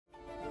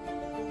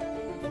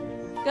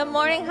Good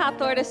morning,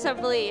 Hawthorne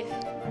Assembly.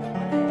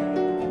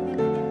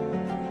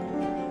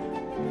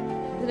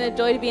 It's a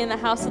joy to be in the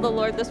house of the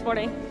Lord this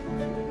morning.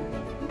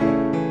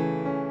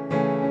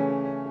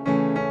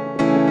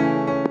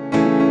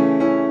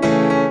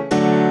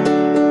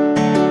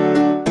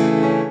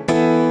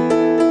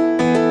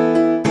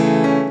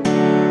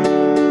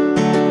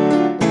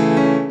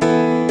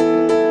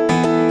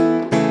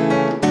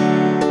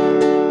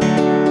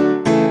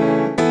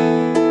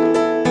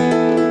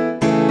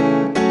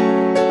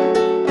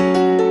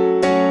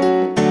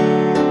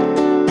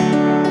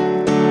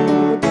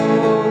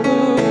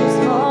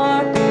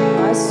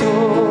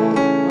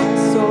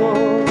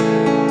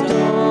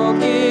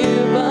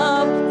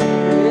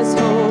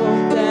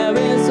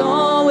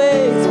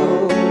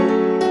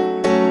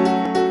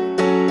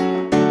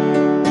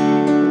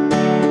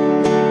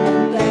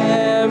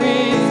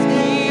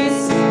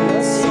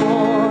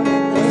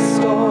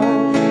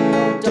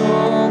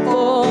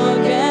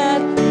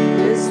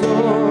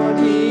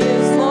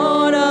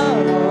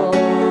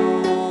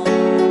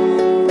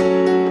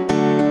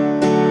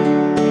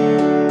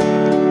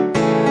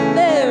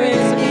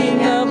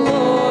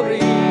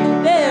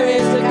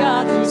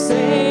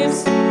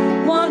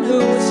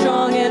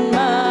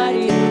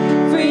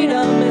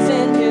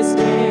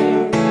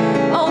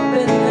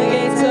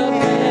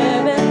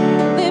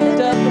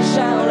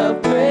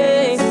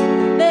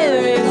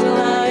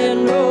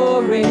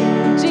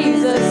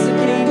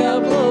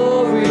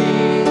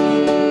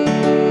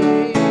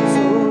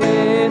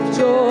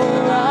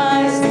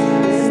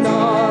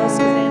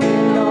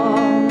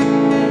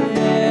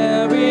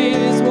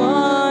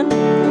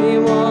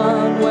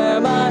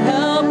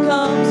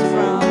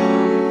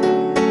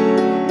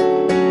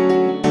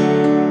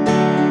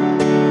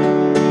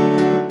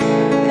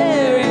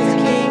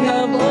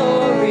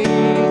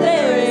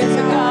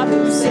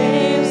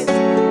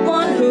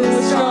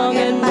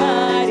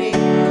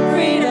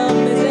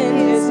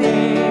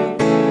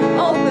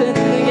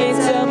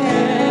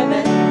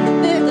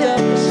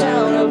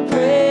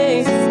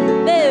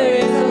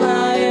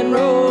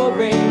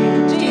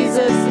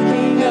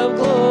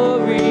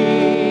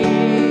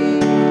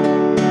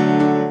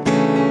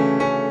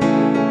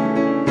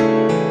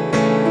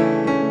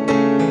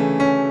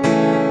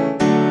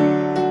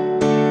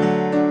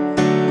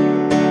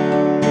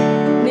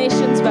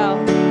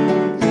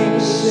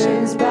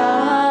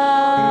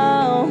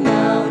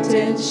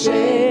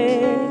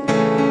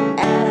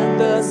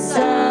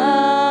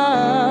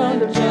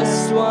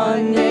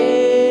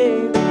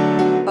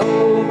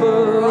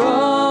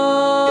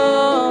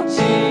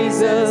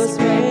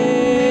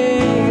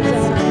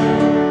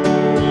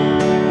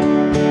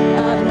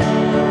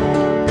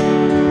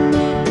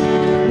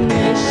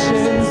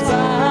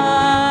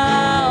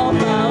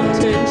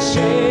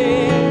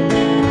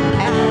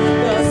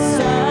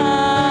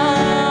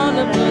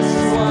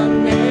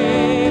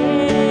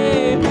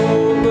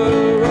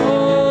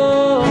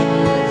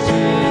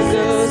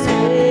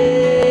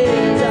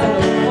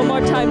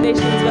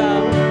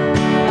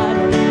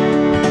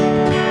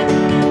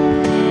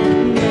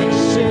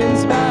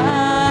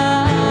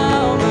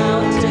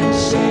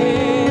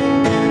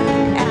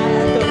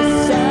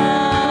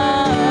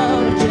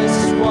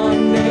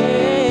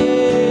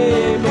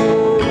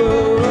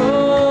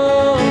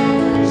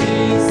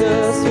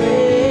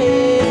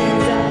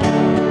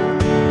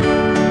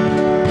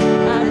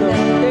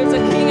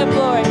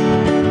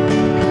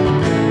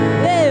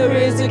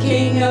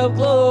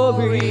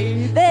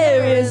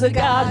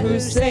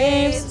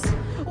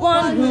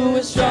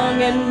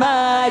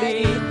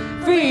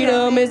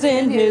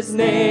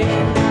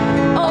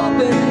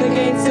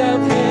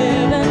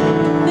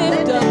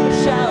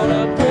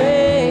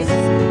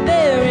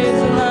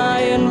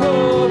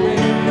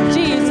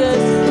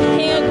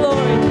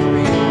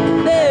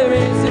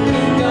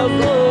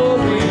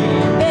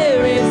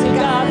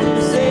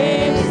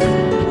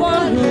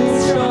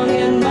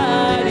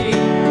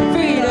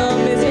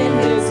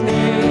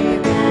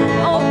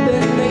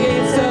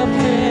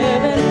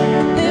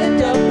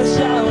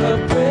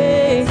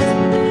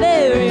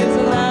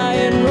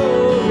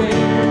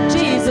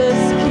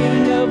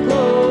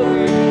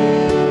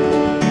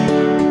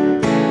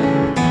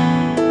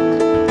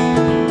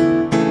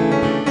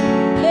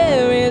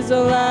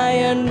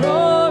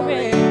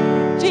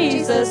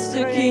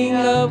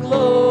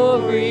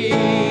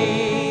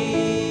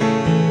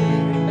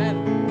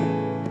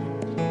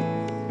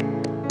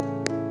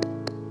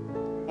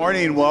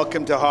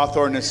 Welcome to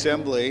Hawthorne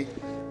Assembly.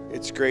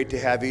 It's great to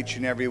have each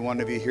and every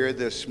one of you here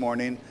this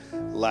morning,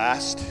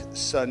 last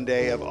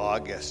Sunday of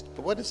August.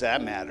 But what does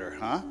that matter,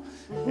 huh?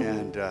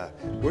 And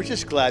we're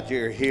just glad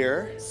you're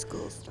here.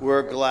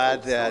 We're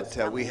glad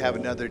that we have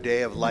another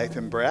day of life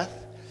and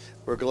breath.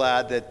 We're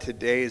glad that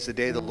today is the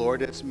day the Lord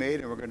has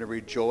made, and we're going to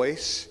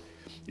rejoice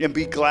and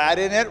be glad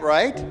in it,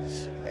 right?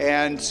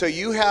 And so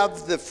you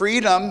have the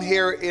freedom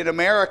here in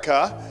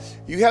America.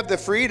 You have the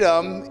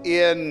freedom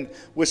in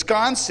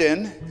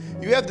Wisconsin.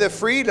 You have the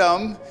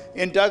freedom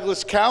in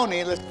Douglas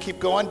County. Let's keep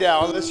going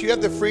down. You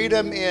have the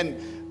freedom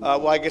in,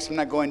 well, I guess I'm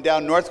not going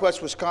down,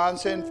 Northwest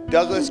Wisconsin,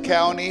 Douglas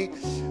County,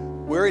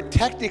 We're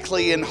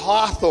technically in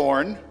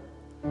Hawthorne,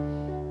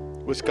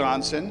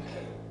 Wisconsin.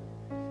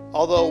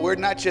 Although we're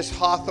not just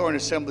Hawthorne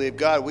Assembly of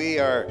God, we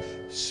are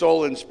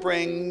Solon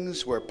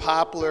Springs, we're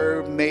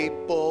Poplar,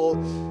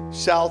 Maple,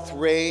 South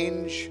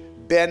Range,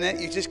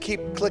 Bennett. You just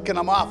keep clicking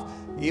them off.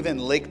 Even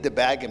Lake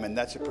DeBagaman,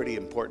 that's a pretty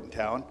important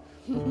town.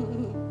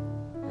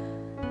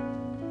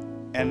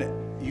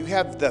 And you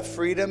have the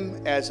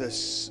freedom as a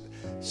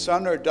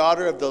son or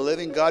daughter of the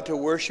living God to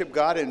worship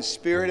God in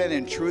spirit and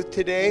in truth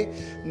today.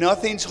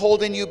 Nothing's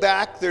holding you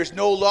back. There's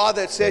no law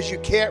that says you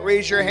can't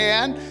raise your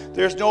hand.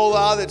 There's no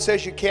law that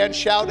says you can't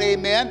shout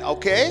amen,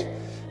 okay?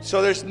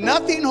 So there's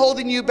nothing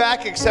holding you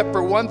back except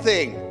for one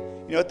thing.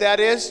 You know what that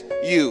is?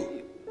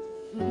 You.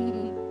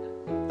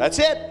 That's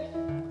it.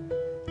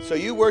 So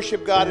you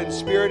worship God in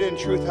spirit and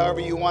truth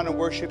however you want to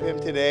worship him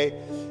today.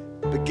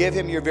 But give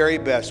him your very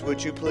best,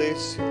 would you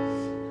please?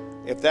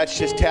 If that's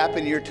just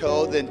tapping your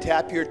toe, then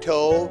tap your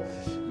toe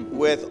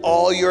with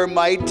all your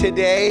might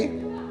today.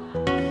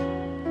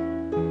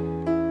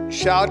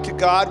 Shout to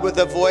God with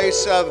a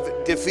voice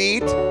of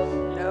defeat.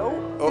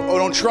 No. Oh,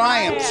 don't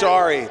triumph,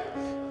 sorry.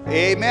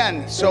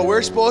 Amen. So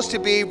we're supposed to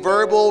be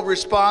verbal,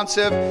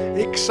 responsive,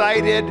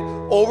 excited,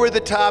 over the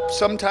top,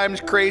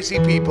 sometimes crazy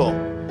people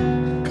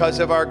because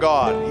of our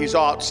God. He's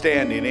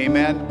outstanding.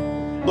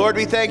 Amen. Lord,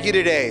 we thank you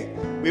today.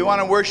 We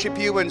want to worship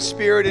you in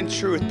spirit and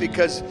truth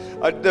because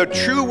the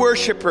true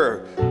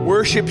worshiper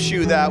worships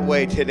you that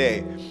way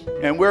today.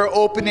 And we're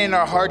opening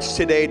our hearts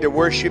today to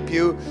worship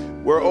you.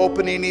 We're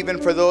opening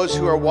even for those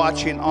who are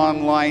watching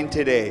online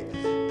today,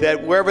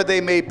 that wherever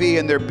they may be,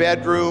 in their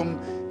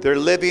bedroom, their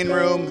living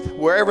room,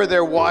 wherever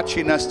they're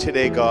watching us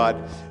today,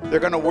 God, they're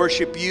going to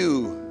worship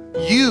you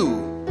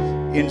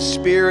in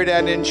spirit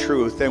and in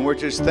truth. And we're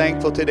just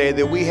thankful today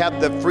that we have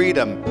the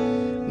freedom.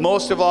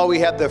 Most of all, we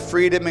have the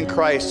freedom in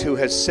Christ who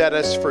has set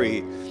us free.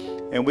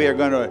 And we are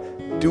going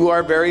to do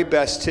our very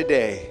best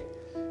today.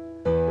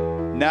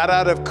 Not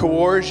out of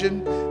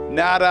coercion,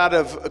 not out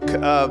of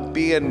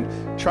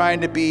trying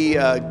to be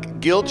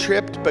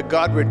guilt-tripped, but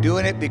God, we're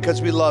doing it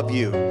because we love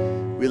you.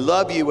 We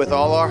love you with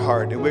all our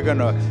heart, and we're going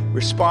to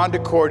respond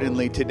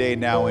accordingly today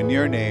now in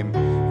your name.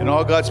 And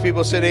all God's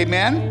people said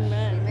amen?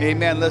 Amen.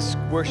 Amen. Let's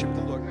worship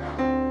the Lord.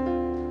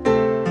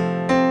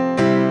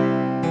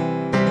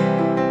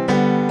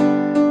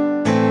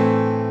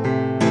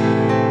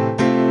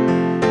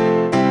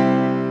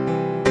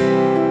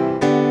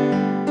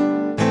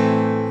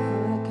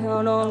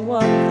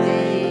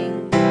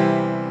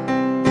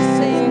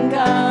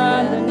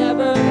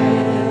 Never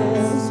fails.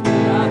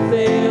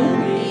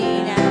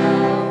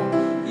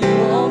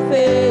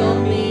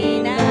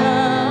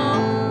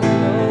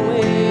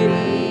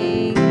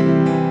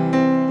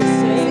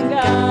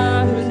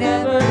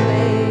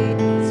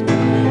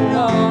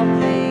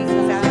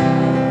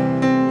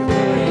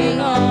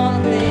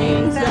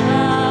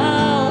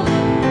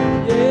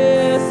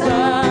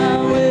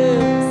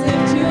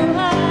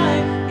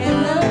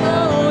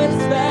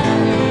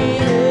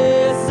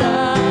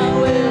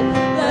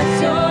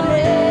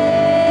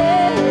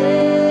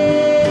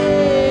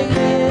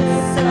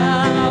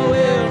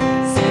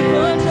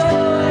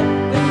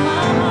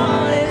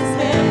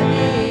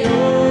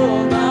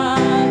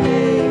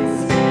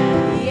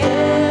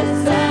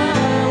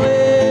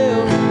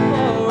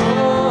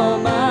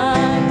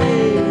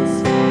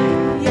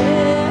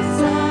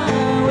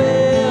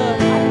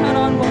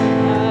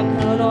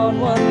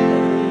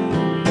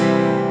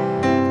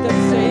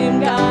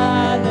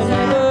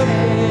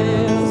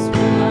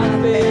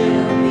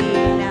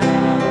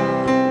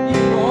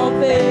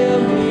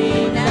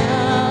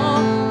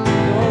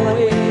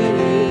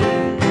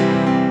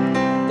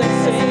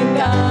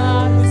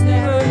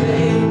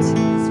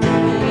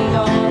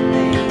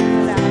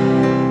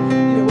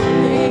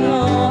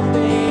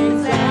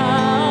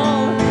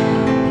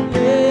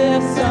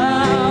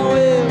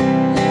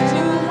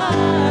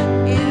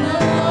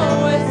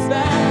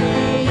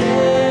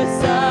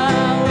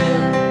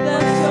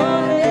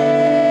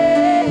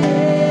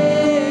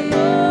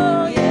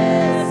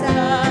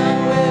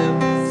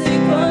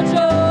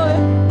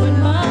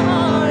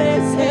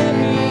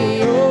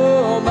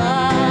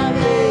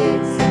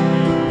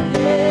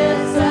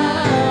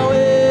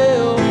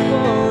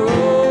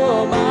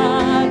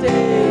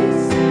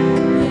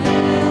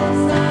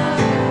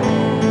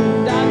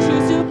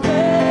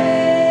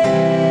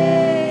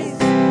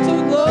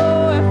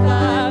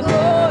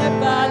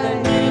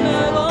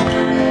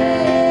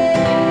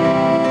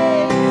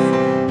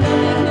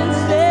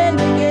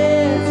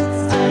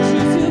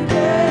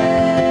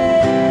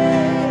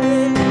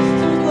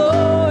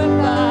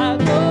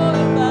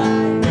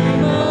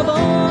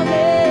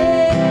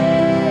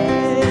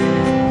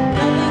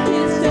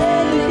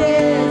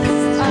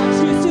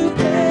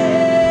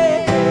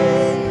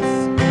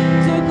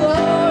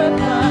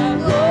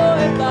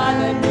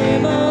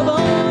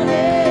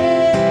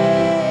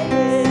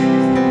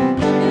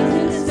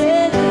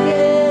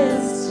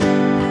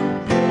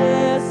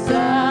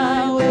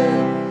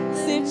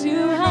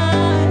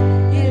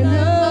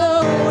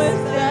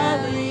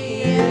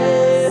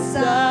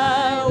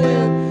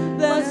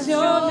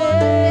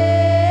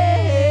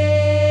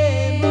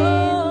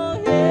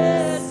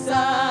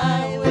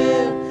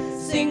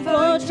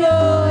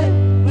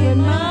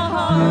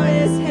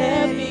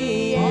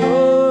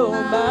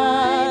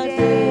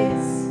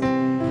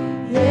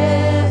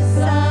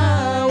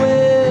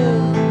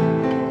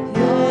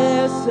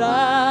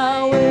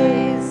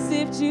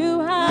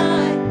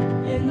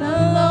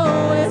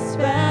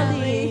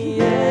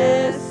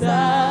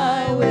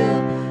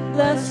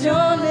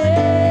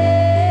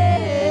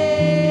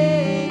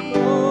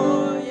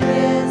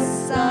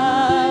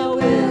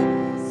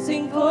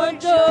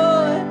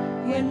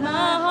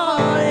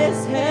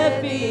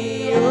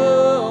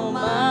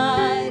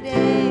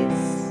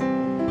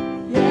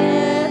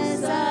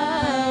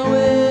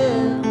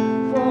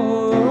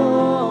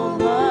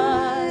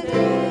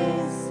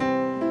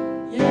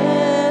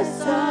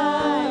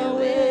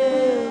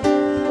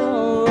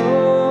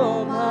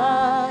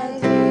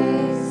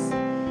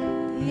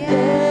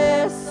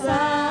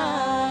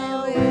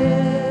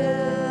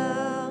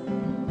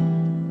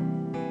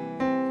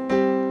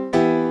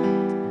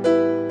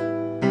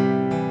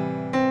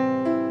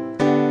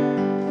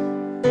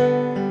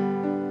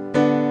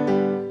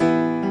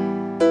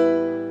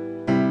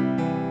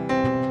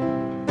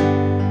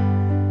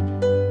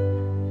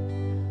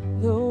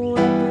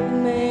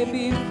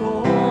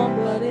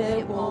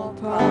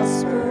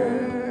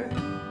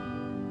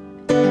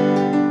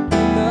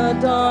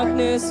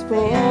 darkness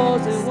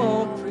falls, it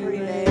won't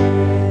prevail.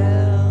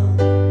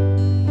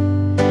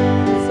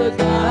 The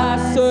God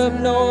I serve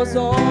knows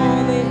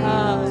only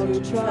how to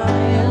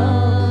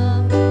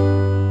triumph.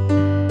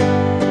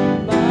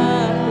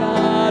 My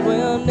God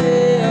will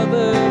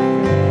never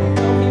fail.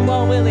 No, He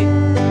won't, will He?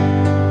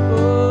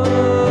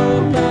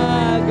 Oh,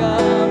 my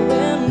God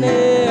will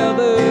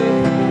never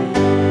fail.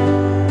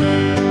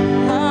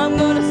 I'm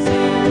gonna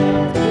see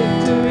a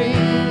victory.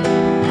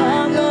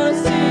 I'm gonna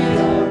see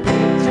a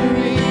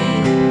victory.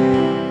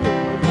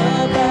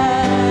 The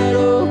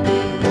battle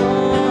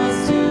belongs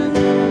to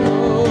the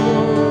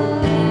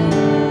Lord.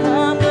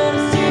 I'm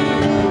gonna see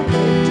a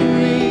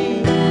victory.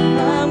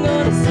 I'm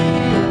gonna see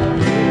a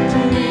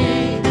victory.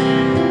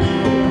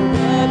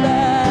 The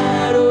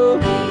battle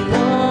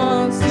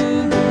belongs to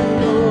the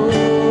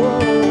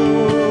Lord.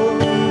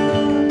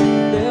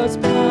 There's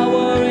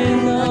power in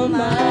the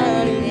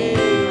mighty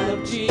name of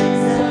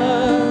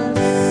Jesus.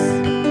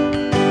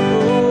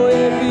 Oh,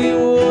 every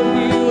war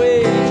He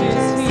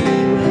wages, He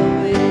will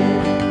win.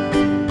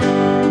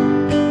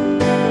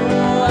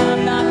 Oh, I'm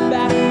not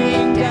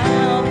backing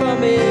down from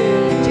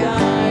any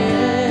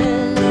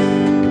giant.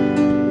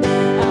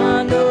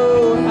 I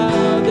know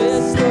how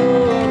this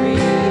story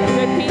ends.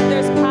 Repeat,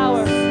 there's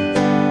power.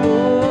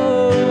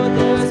 Oh,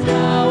 there's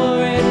power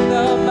in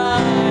the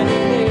mighty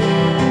name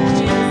of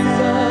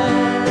Jesus.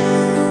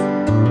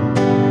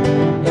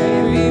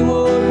 Every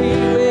war He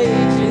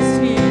wages,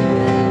 He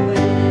will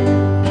win.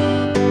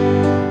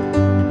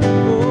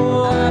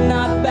 Oh, I'm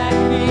not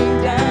backing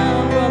down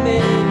from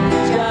any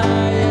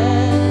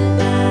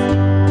giant.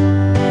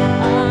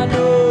 I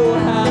know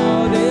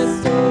how this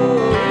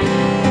story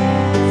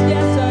ends.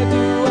 Yes, I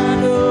do. I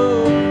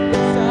know.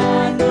 Yes,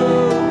 I know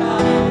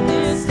how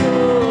this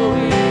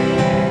story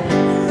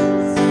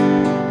ends.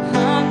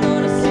 I'm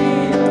gonna see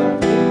a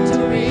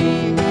victory.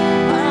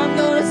 I'm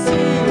gonna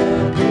see a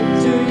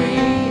victory.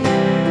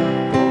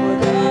 For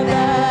the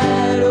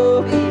battle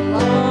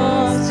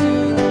belongs to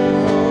the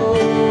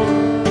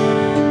Lord.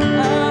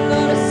 I'm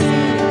gonna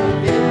see a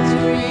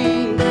victory.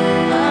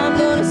 I'm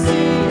gonna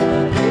see a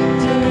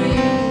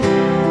victory.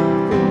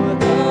 For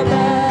the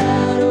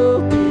battle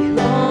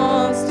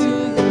belongs to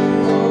the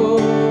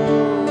Lord.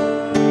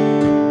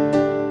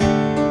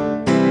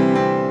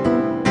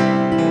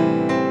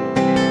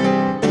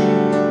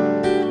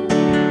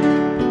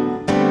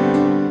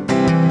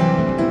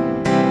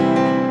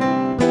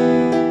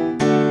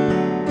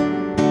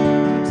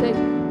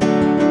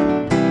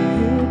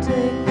 You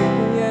take the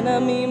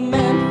enemy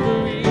meant for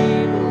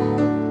evil,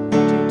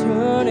 and you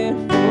turn it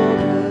for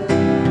good.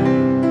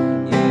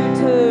 You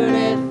turn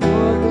it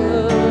for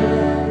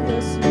good.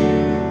 Yes,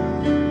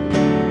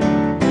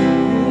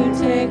 you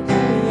take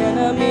the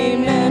enemy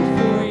meant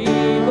for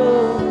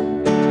evil,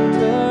 and you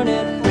turn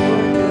it for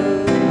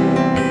good.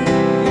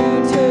 You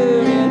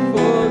turn it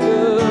for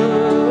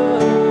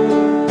good.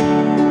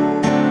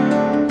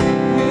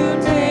 You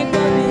take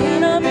what the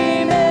enemy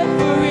meant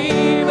for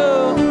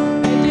evil,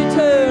 and you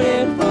turn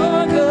it for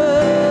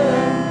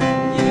good.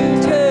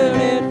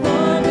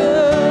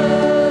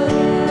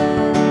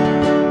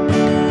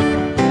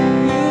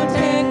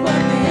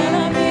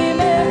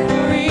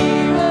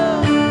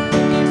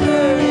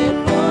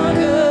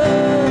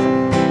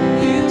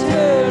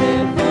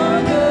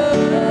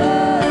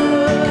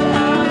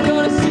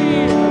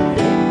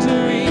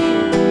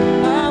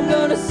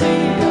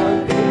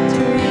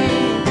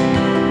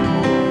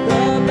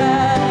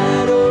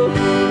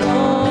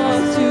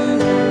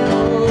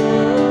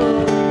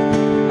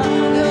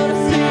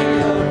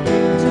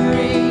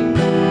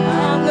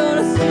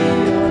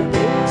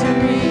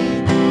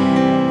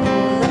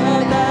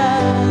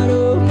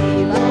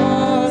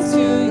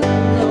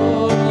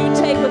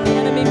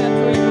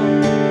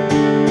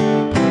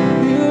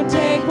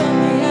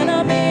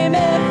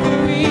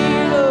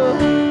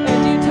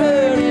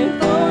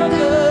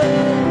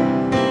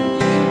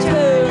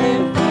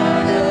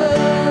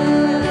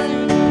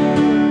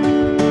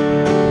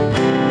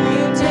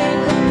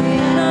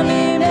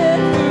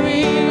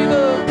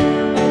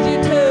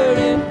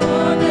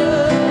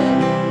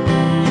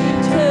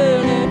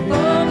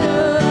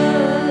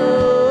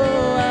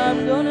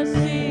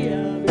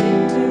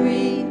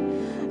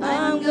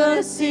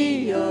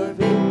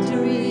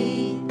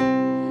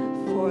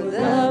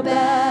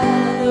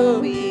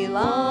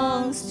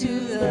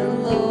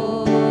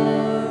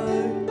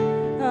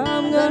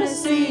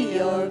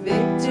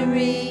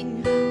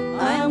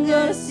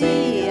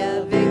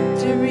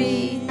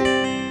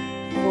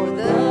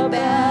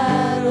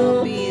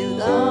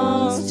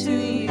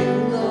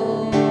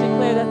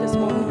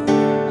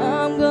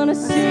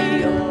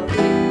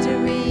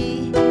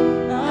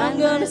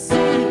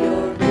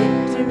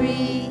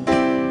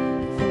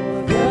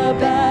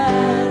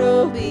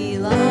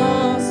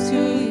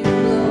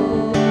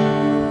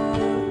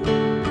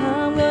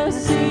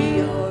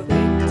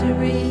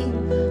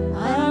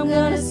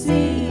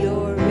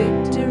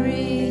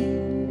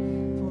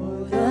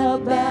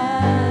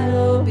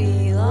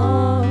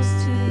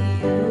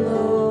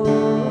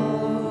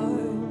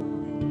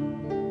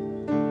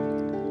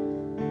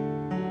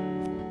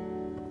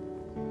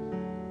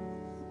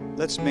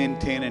 let's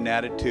maintain an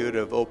attitude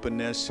of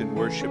openness and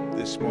worship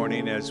this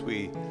morning as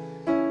we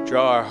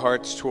draw our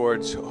hearts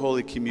towards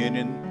Holy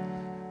Communion,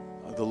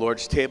 the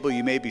Lord's table.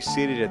 You may be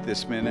seated at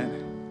this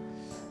minute.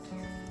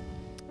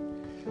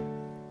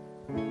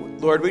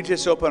 Lord, we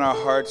just open our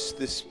hearts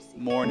this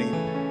morning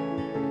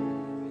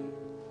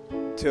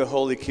to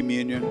Holy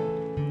Communion.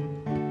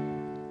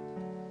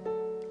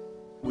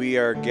 We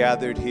are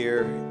gathered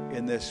here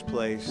in this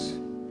place.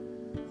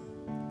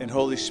 And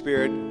Holy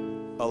Spirit,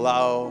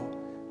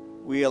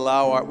 we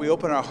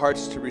open our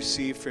hearts to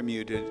receive from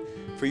you,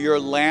 for your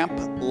lamp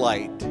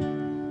light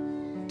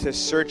to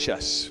search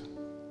us.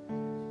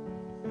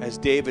 As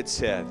David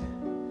said,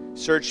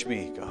 search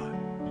me, God.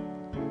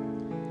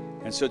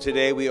 And so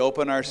today we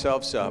open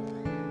ourselves up,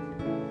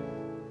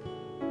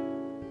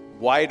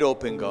 wide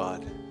open,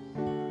 God,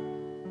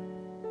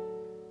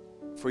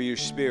 for your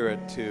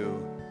Spirit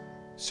to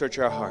search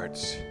our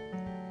hearts.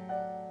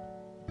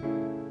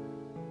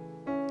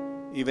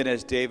 Even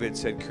as David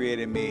said, create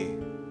in me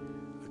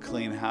a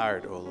clean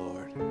heart, O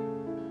Lord,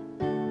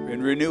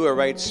 and renew a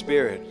right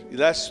spirit.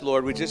 Yes,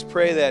 Lord, we just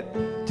pray that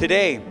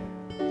today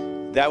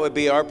that would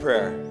be our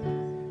prayer.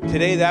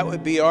 Today that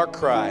would be our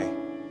cry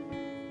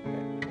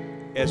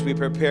as we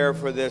prepare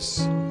for this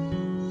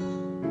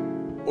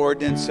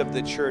ordinance of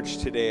the church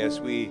today, as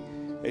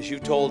you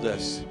told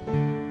us,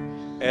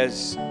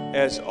 as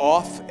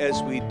often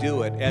as we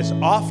do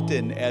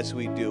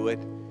it,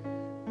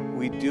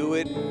 we do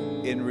it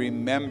in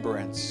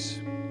remembrance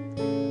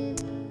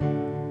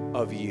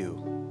of you.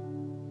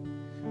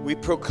 We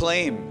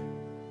proclaim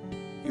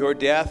your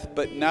death,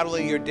 but not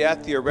only your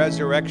death, your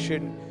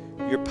resurrection,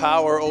 your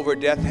power over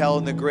death, hell,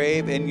 and the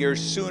grave, and your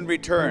soon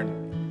return.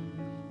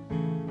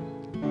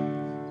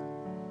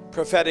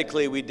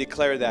 Prophetically, we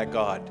declare that,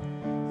 God,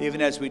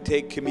 even as we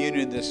take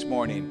communion this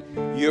morning,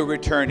 you're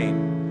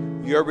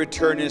returning. Your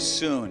return is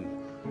soon.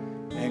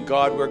 And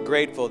God, we're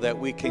grateful that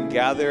we can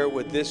gather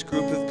with this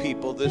group of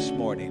people this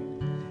morning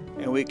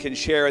and we can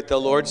share at the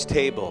Lord's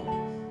table.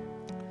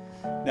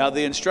 Now,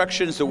 the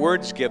instructions the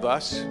Word gives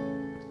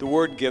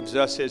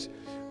us is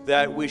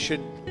that we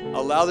should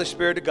allow the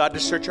Spirit of God to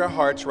search our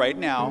hearts right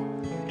now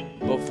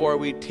before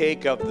we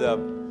take of the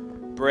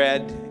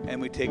bread and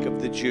we take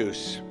of the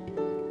juice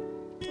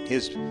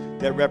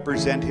that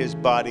represent his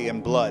body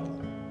and blood,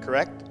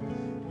 correct?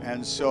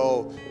 And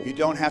so you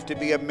don't have to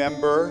be a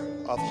member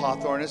of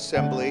Hawthorne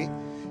Assembly.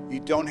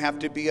 You don't have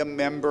to be a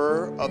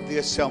member of the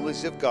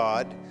Assemblies of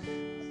God.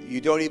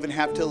 You don't even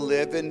have to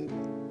live in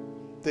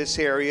this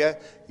area.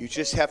 You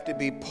just have to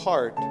be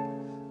part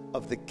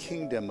of the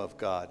kingdom of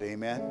God.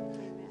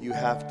 Amen? You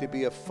have to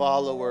be a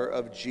follower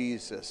of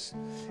Jesus.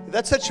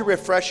 That's such a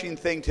refreshing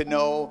thing to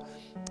know,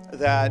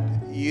 that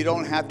you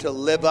don't have to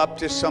live up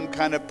to some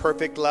kind of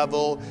perfect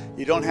level.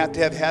 You don't have to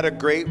have had a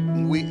great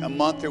week, a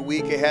month or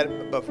week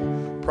ahead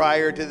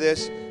prior to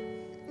this.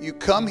 You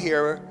come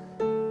here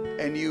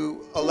and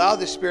you allow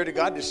the Spirit of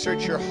God to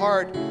search your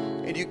heart,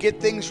 and you get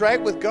things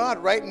right with God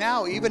right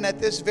now, even at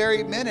this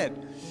very minute.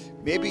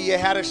 Maybe you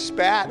had a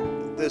spat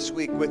this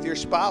week with your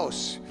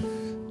spouse.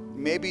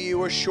 Maybe you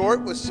were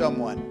short with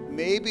someone.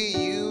 Maybe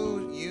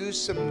you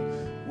used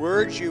some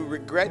words you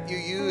regret you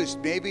used.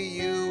 Maybe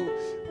you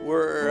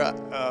were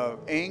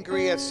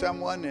angry at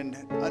someone and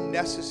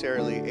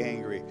unnecessarily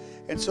angry.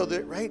 And so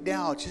that right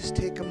now, just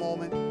take a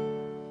moment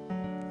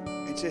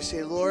and just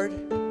say, Lord,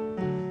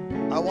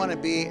 I want to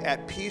be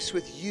at peace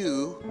with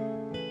you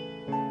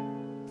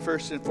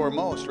first and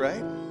foremost,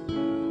 right?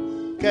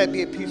 You got to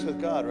be at peace with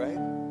God, right?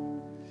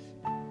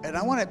 And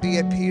I want to be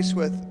at peace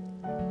with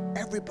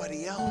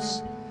everybody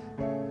else.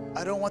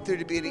 I don't want there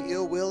to be any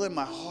ill will in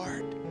my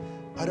heart.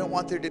 I don't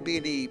want there to be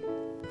any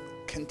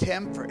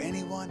contempt for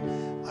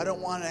anyone. I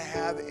don't want to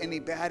have any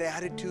bad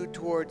attitude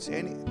towards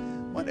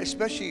anyone,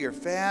 especially your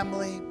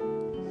family,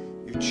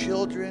 your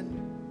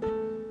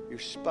children, your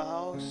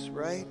spouse,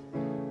 right?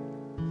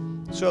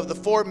 So if the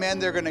four men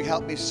that are going to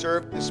help me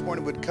serve this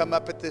morning would come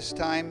up at this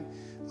time,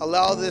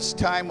 allow this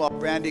time while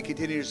Brandy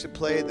continues to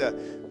play the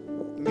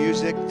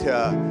music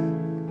to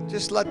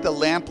just let the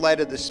lamplight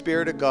of the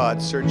Spirit of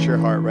God search your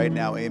heart right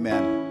now.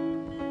 Amen.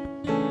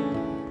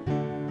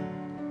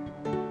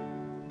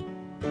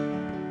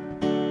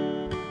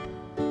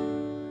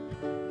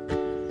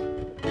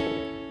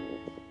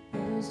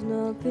 There's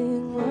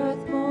nothing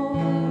worth more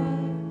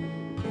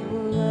that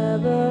will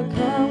ever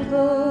come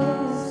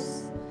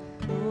close.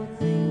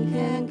 Nothing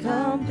can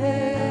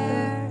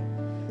compare.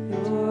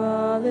 You're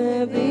our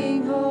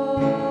living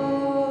hope.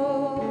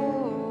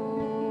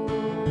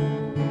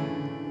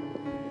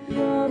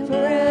 Your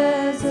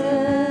presence,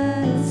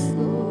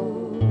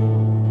 Lord.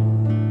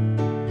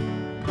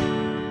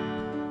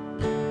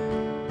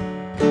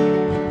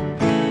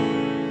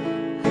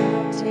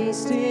 I've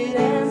tasted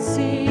and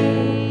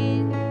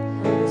seen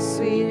the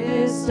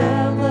sweetest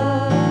of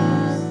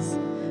loves.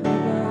 When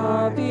my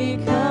heart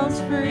becomes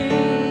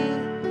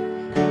free,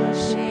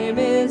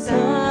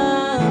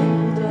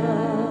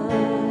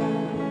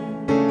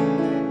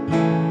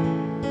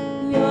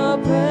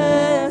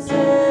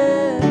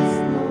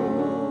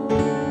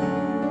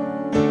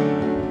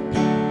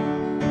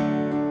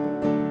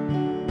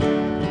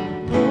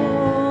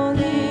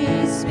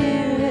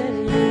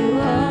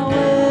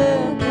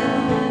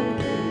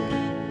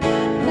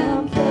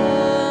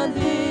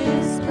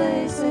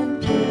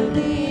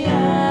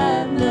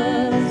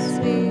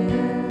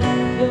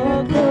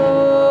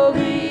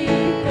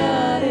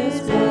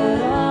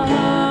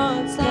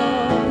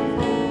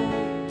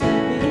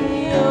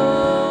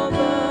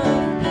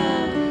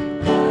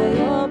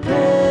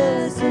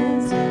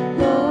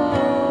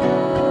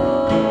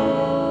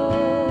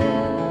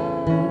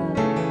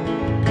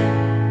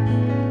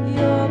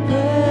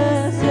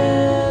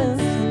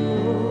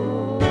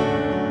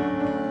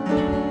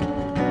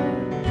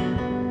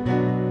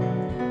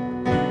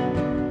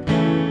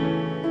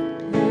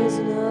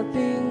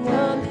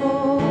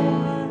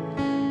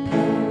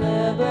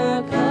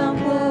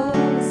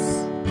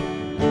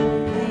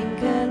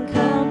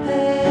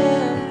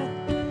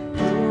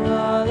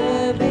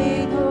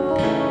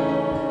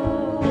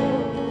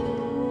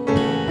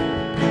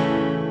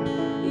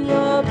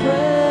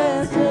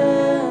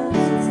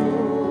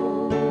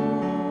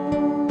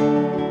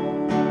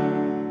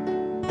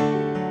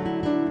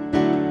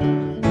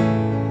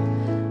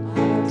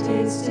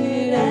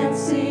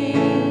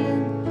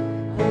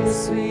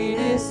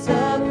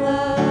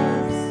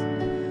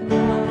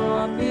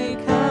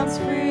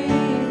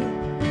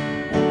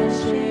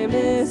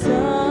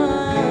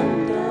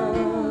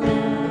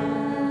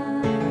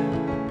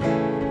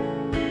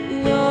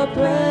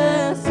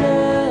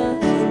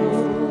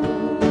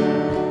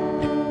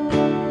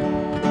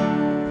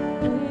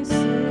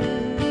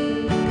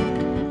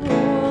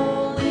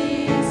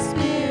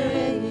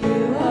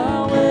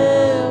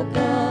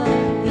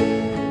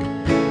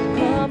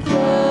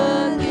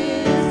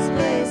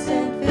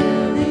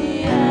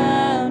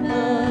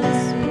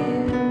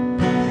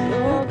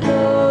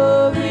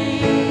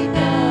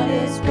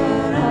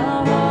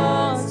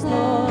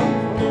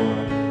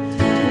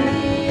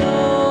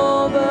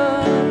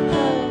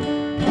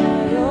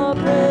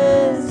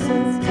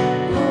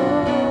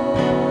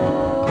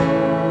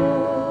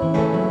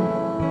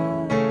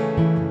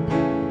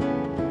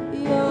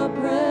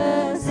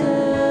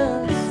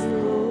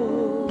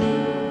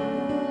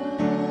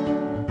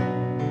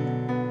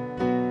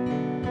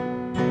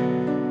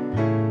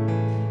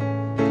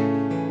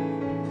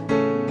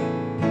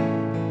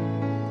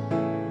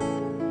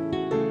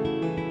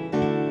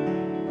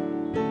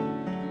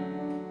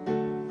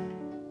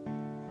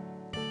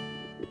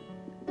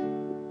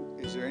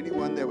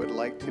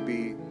 to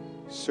be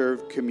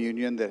served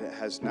communion that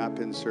has not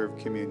been served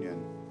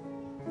communion?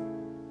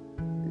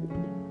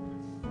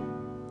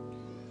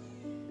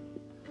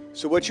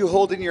 So what you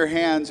hold in your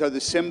hands are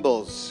the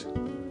symbols,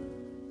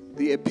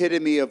 the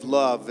epitome of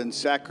love and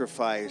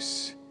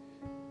sacrifice.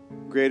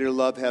 Greater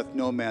love hath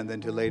no man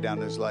than to lay down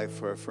his life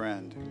for a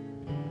friend.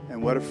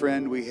 And what a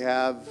friend we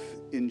have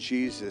in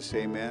Jesus,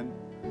 amen?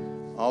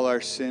 All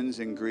our sins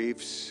and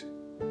griefs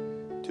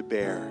to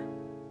bear.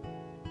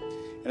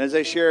 And as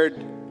I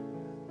shared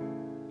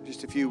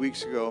just a few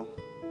weeks ago,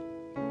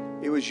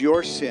 it was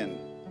your sin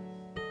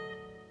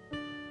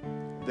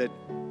that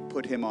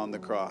put him on the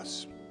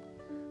cross.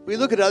 We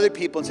look at other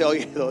people and say, oh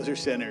yeah, those are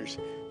sinners.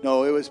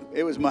 No, it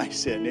was my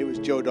sin. It was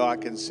Joe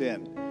Dokken's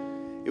sin.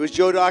 It was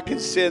Joe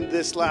Dokken's sin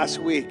this last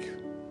week.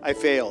 I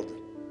failed.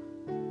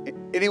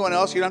 Anyone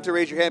else? You don't have to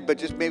raise your hand, but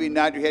just maybe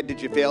nod your head.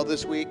 Did you fail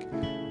this week?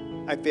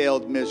 I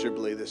failed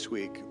miserably this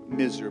week.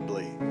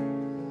 Miserably.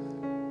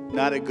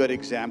 Not a good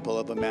example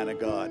of a man of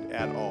God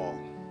at all.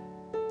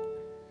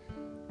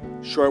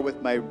 Short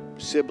with my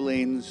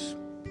siblings,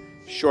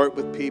 short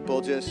with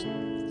people, just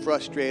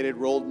frustrated,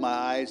 rolled my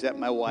eyes at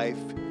my wife.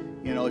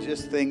 You know,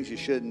 just things you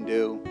shouldn't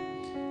do.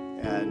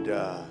 And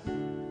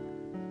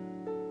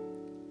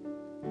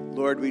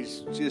Lord, we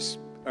just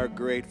are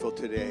grateful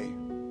today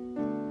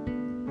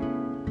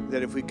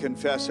that if we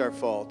confess our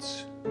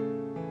faults,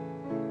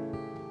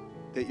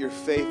 that you're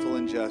faithful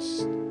and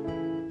just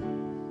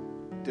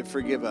to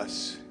forgive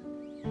us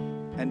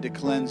and to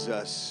cleanse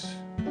us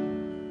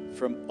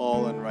from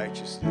all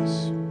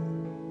unrighteousness.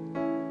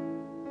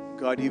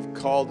 God, you've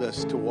called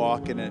us to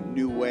walk in a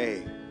new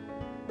way,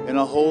 in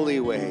a holy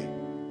way,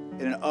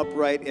 in an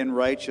upright and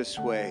righteous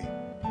way.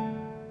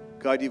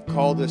 God, you've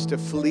called us to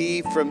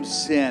flee from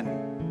sin.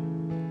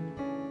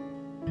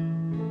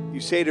 You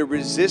say to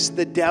resist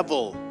the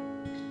devil,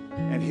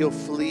 and he'll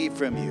flee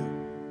from you.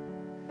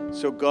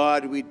 So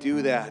God, we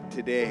do that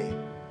today.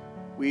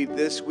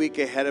 This week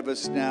ahead of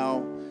us now,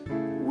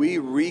 we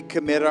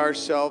recommit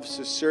ourselves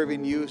to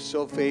serving you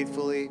so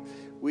faithfully.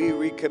 We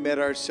recommit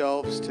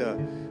ourselves to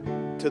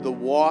the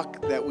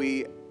walk that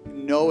we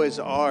know is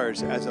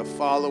ours as a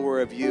follower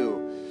of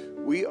you.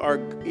 We are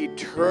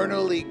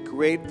eternally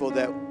grateful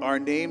that our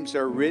names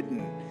are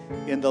written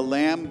in the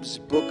Lamb's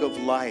Book of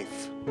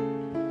Life.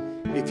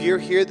 If you're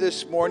here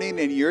this morning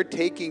and you're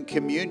taking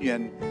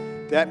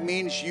communion, that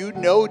means you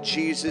know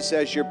Jesus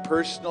as your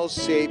personal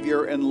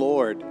Savior and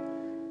Lord.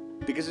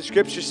 Because the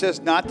Scripture says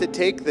not to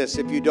take this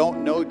if you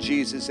don't know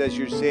Jesus as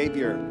your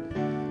Savior.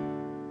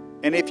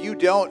 And if you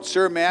don't,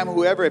 sir, ma'am,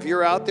 whoever, if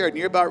you're out there and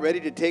you're about ready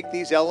to take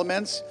these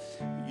elements,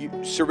 you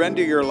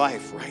surrender your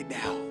life right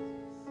now.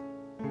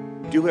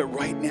 Do it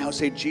right now.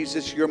 Say,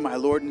 Jesus, you're my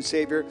Lord and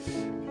Savior.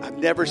 I've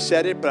never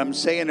said it, but I'm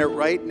saying it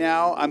right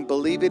now. I'm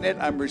believing it.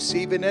 I'm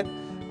receiving it.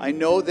 I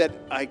know that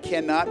I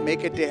cannot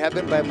make it to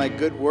heaven by my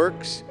good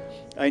works.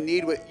 I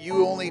need what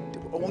you only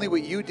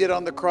what you did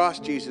on the cross,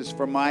 Jesus,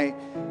 for my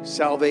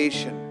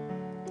salvation.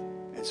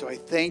 And so I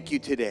thank you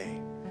today.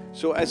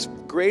 So as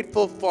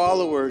grateful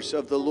followers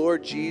of the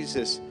Lord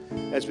Jesus,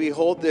 as we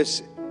hold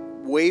this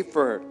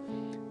wafer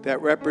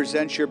that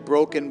represents your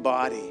broken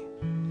body,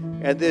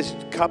 and this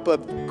cup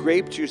of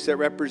grape juice that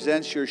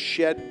represents your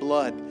shed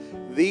blood,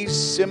 these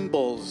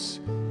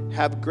symbols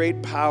have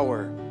great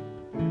power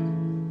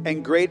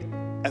and great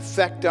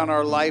effect on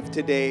our life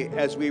today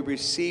as we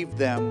receive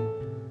them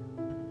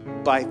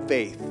by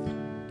faith.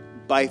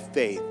 By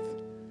faith.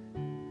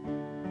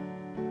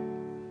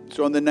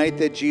 So on the night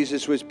that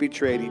Jesus was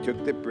betrayed, he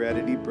took the bread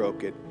and he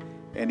broke it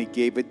and he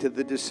gave it to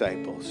the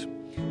disciples.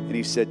 And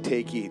he said,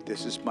 take, eat,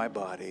 this is my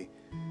body.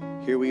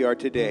 Here we are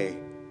today,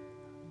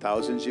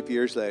 thousands of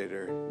years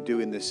later,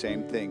 doing the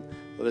same thing.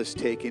 Let us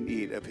take and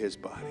eat of his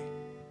body.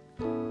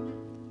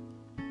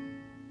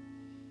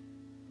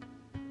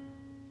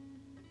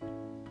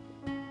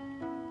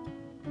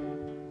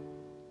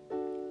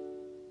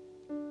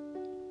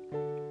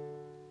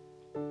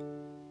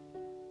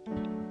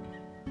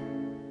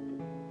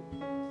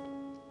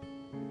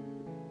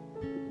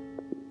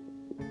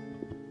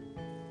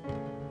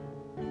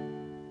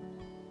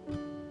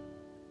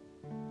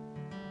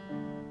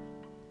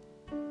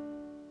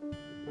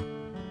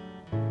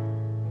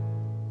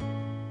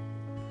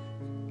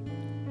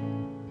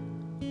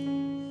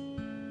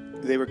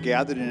 They were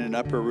gathered in an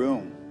upper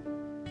room,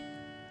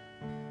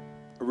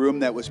 a room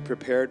that was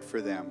prepared for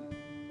them.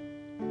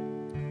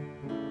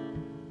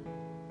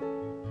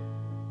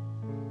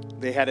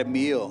 They had a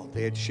meal.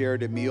 They had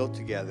shared a meal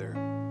together.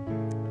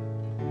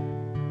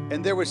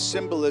 And there was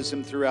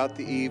symbolism throughout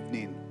the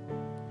evening.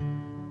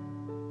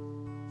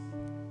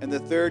 And the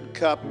third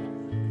cup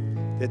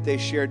that they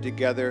shared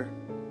together,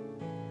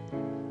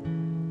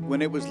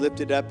 when it was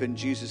lifted up and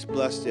Jesus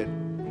blessed it,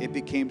 it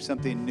became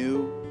something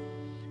new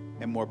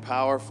and more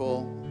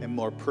powerful and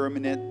more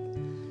permanent.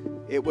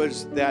 It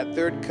was that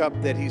third cup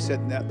that he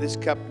said, now, this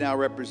cup now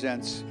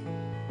represents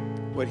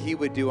what he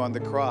would do on the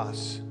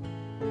cross.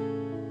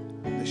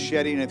 The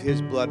shedding of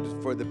his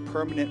blood for the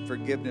permanent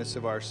forgiveness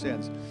of our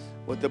sins.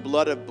 with the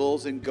blood of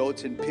bulls and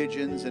goats and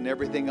pigeons and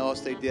everything else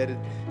they did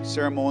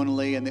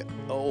ceremonially in the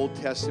Old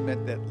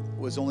Testament that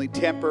was only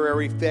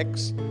temporary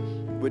fix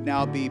would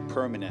now be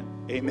permanent.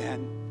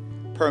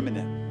 Amen.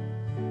 Permanent.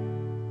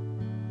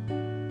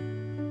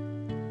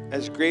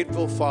 As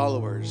grateful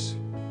followers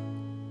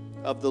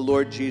of the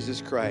Lord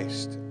Jesus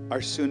Christ, our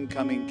soon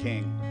coming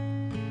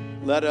King,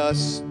 let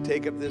us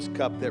take up this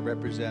cup that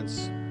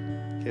represents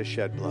his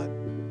shed blood.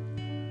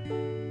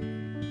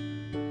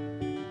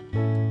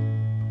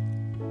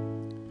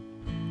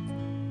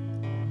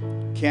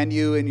 Can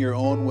you, in your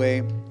own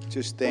way,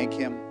 just thank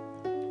him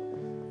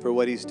for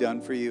what he's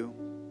done for you?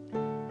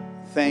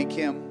 Thank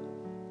him.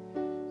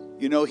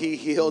 You know, he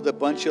healed a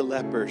bunch of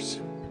lepers,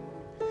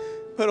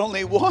 but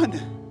only one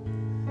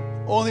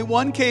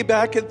came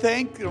back and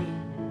thanked him.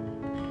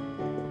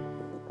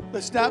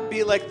 Let's not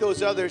be like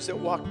those others that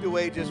walked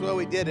away just, well,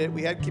 we did it.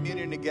 We had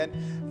communion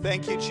again.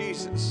 Thank you,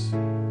 Jesus.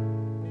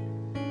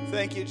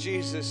 Thank you,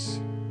 Jesus,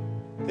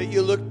 that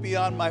you looked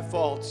beyond my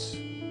faults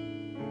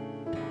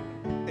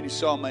and you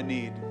saw my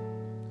need.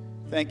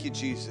 Thank you,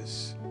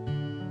 Jesus.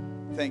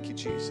 Thank you,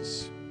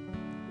 Jesus.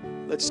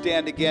 Let's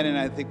stand again, and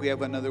I think we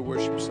have another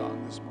worship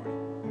song this morning.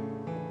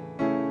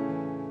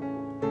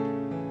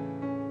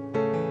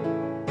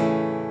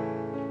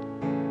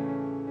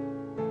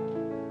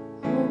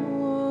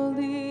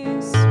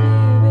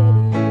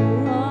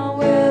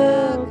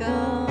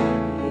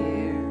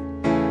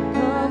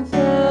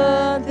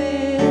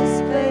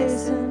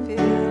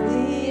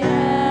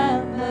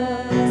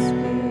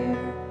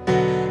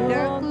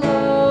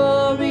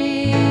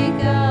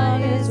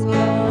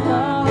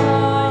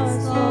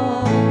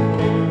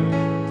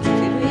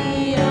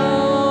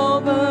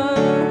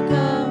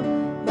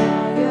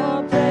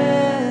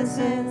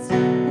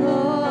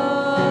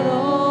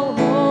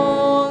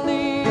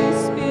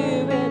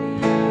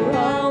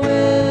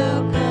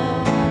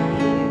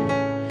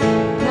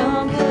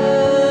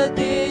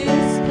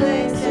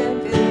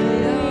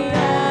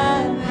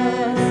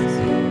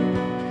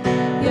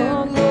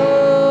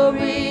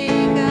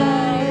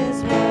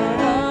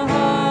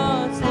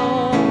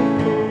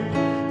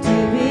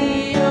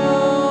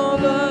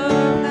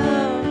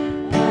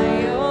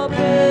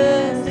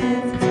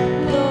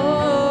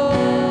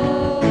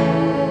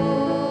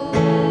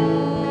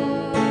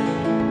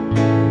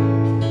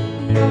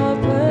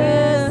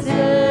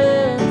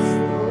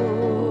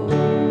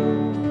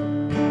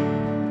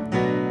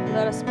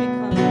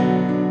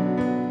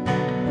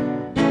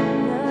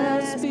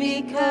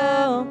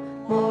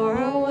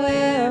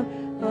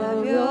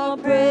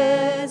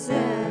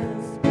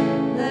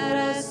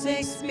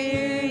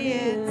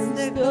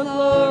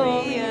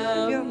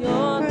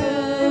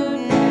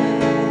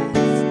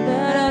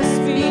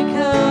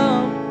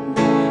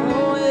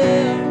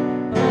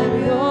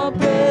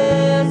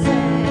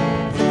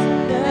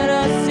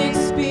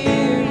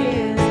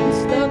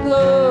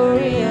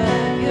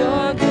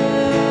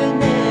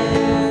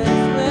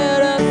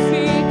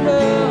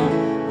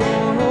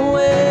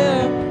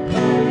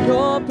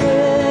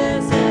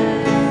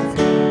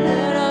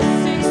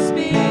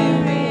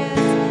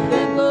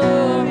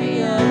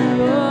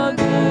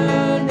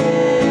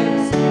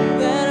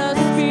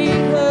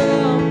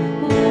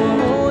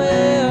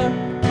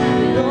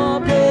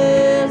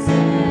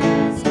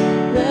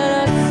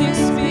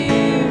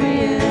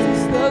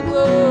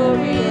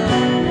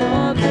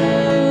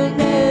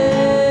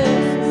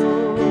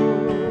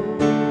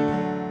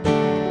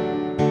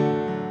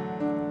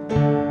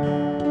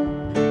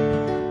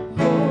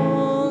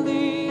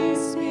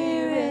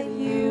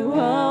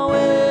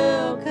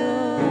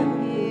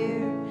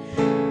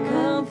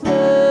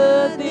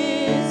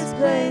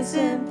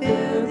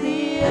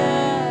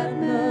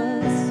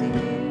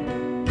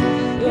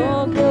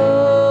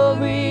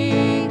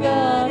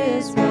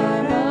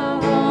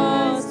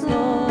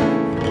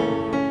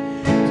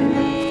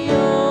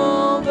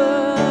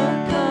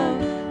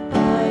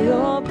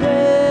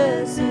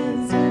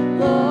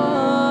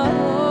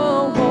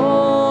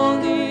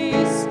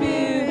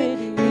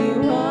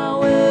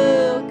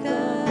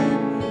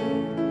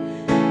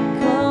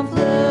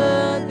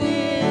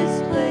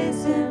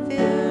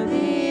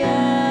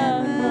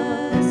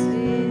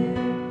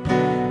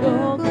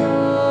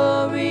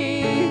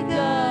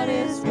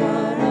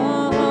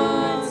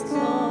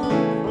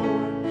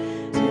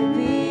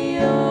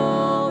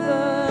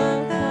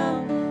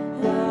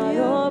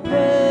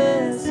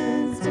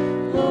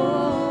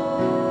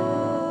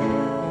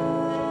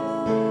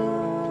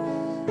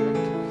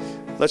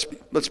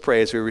 Let's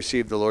pray as we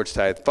receive the Lord's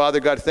tithe. Father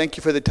God, thank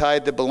you for the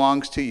tithe that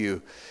belongs to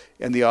you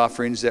and the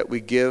offerings that we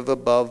give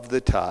above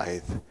the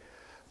tithe.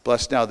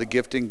 Bless now the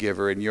gift and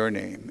giver in your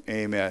name.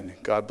 Amen.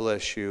 God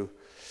bless you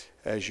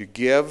as you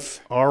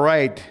give. All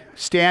right.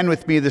 Stand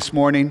with me this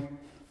morning.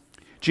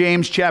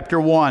 James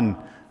chapter 1,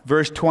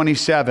 verse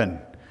 27.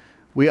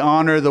 We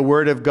honor the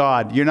word of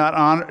God.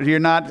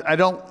 I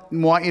don't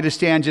want you to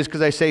stand just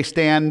because I say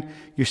stand.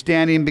 You're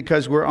standing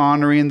because we're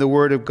honoring the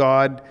word of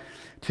God.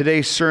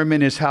 Today's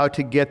sermon is how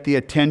to get the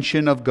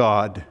attention of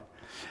God.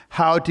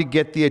 How to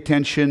get the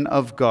attention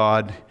of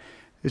God.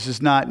 This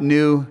is not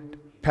new.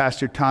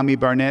 Pastor Tommy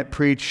Barnett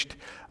preached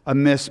a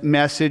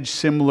message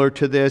similar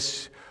to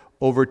this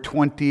over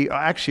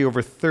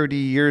 30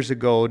 years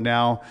ago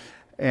now.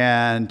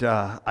 And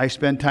I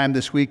spent time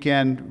this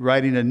weekend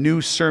writing a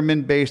new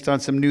sermon based on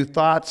some new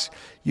thoughts,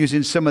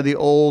 using some of the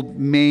old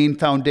main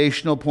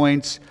foundational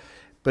points.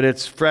 But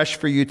it's fresh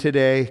for you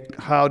today,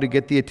 how to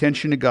get the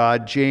attention of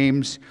God.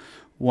 James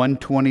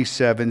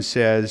 1:27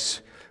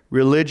 says,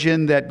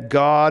 religion that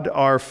God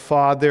our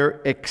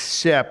Father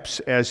accepts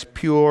as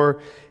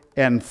pure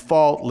and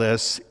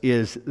faultless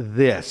is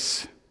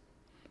this.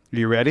 Are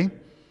you ready?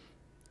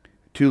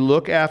 To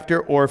look after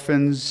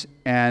orphans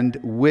and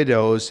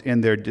widows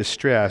in their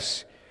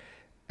distress,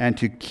 and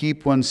to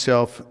keep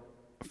oneself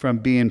from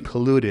being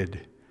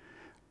polluted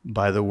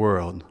by the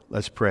world.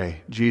 Let's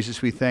pray.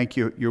 Jesus, we thank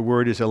you. Your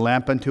word is a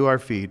lamp unto our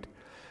feet,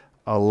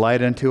 a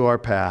light unto our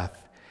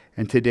path.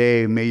 And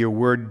today, may your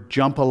word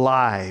jump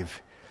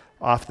alive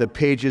off the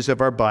pages of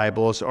our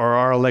Bibles or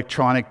our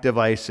electronic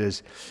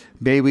devices.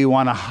 May we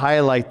want to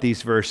highlight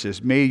these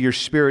verses. May your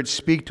Spirit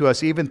speak to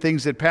us, even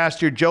things that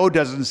Pastor Joe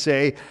doesn't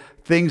say,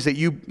 things that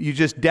you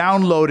just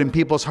download in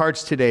people's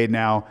hearts today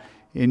now.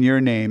 In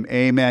your name,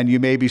 amen. You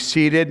may be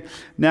seated.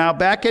 Now,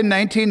 back in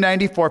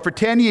 1994, for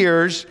 10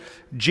 years,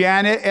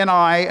 Janet and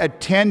I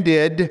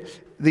attended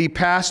the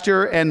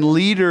Pastor and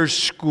Leaders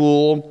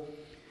School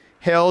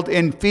held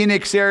in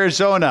Phoenix,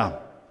 Arizona.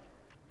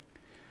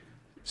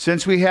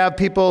 Since we have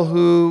people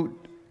who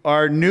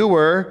are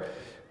newer,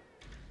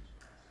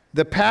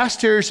 the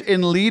Pastors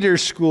and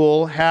Leaders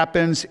School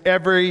happens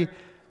every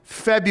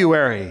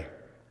February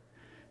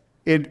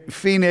in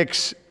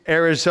Phoenix,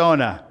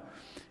 Arizona.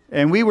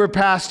 And we were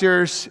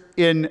pastors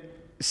in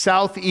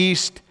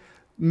southeast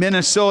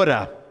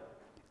Minnesota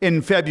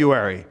in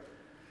February.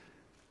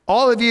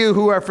 All of you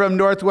who are from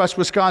northwest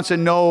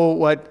Wisconsin know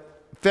what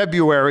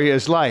February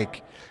is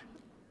like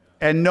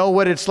and know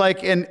what it's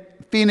like in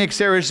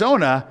Phoenix,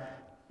 Arizona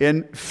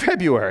in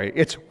February.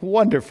 It's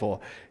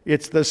wonderful.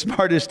 It's the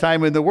smartest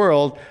time in the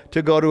world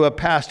to go to a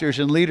pastors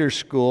and leaders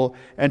school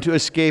and to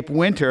escape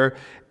winter.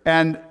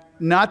 And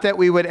not that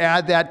we would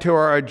add that to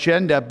our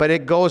agenda, but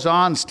it goes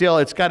on still.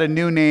 It's got a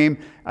new name.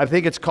 I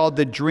think it's called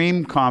the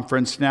Dream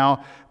Conference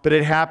now, but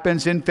it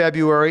happens in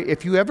February.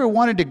 If you ever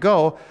wanted to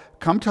go,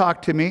 come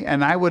talk to me,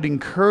 and I would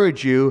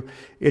encourage you.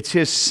 It's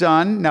his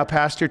son. Now,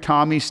 Pastor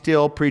Tommy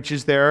still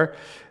preaches there.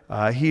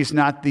 He's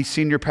not the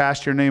senior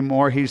pastor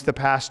anymore. He's the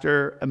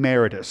pastor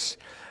emeritus.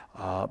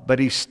 But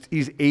he's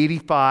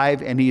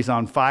 85, and he's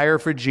on fire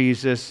for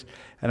Jesus,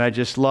 and I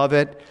just love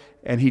it.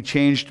 And he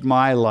changed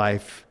my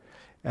life,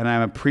 and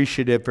I'm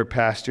appreciative for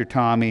Pastor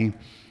Tommy.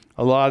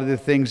 A lot of the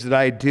things that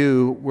I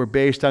do were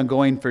based on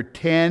going for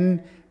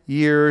 10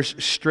 years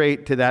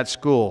straight to that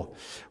school.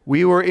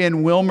 We were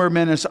in Wilmer,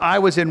 Minnesota. I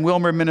was in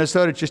Wilmer,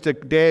 Minnesota just a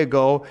day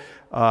ago,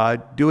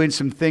 doing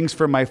some things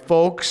for my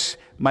folks.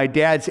 My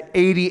dad's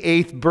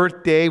 88th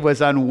birthday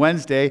was on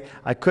Wednesday.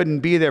 I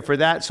couldn't be there for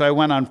that, so I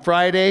went on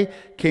Friday,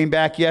 came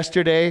back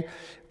yesterday.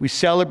 We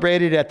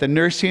celebrated at the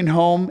nursing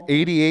home,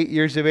 88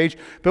 years of age.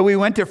 But we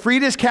went to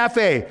Frida's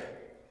Cafe.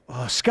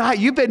 Oh, Scott,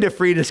 you've been to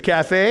Frida's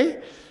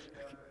Cafe.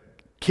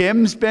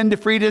 Kim's been to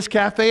Frida's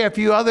Cafe, a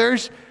few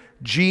others.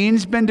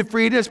 Gene's been to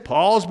Frida's.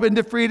 Paul's been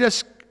to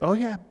Frida's. Oh,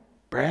 yeah,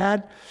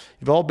 Brad.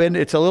 You've all been.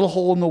 It's a little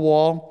hole in the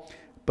wall,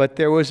 but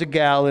there was a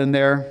gal in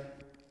there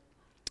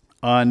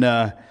on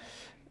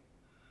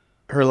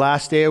her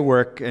last day of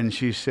work, and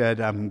she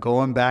said, I'm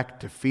going back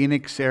to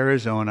Phoenix,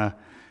 Arizona,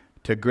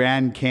 to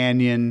Grand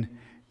Canyon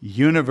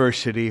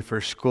University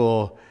for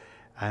school.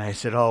 And I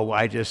said, oh,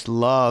 I just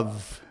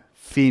love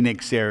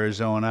Phoenix,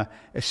 Arizona,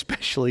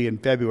 especially in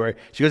February.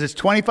 She goes, it's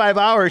 25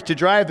 hours to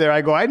drive there.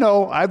 I go, I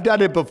know, I've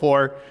done it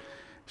before.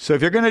 So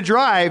if you're going to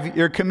drive,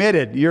 you're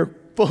committed. You're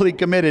fully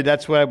committed.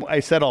 That's why I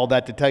said all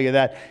that, to tell you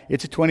that.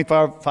 It's a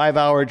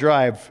 25-hour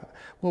drive.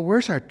 Well,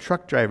 where's our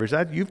truck drivers?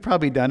 You've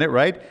probably done it,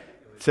 right?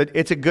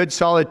 It's a good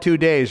solid 2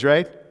 days,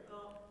 right?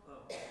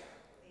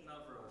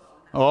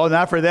 Oh,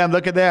 not for them.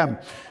 Look at them.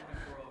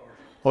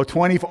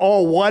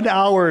 Oh, 1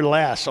 hour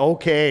less.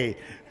 Okay.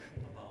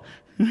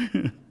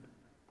 Back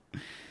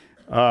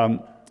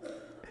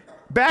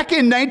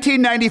in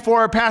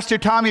 1994, Pastor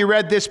Tommy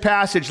read this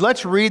passage.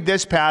 Let's read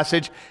this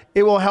passage.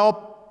 It will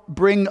help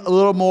bring a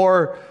little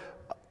more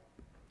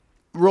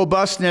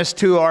robustness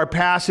to our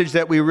passage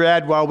that we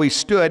read while we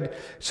stood.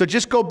 So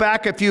just go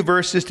back a few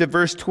verses to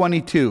verse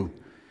 22.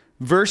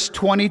 Verse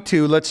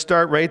 22, let's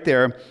start right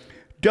there.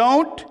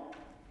 Don't,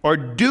 or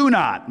do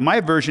not, my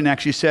version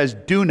actually says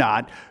do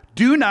not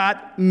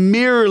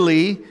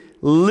merely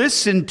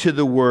listen to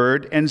the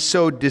word and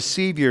so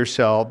deceive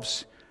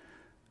yourselves.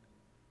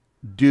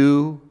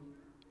 Do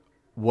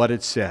what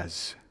it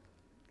says.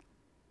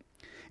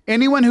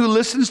 Anyone who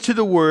listens to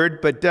the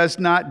word but does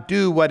not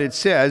do what it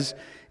says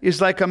is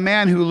like a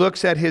man who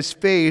looks at his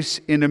face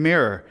in a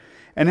mirror,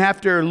 and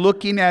after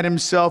looking at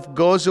himself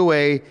goes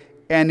away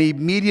and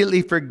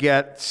immediately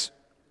forgets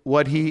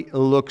what he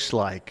looks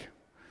like.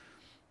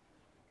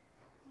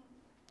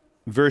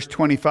 Verse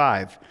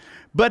 25.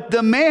 But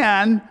the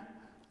man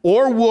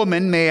or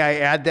woman, may I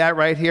add that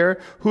right here,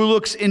 who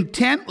looks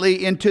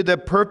intently into the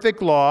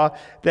perfect law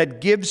that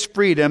gives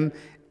freedom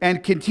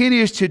and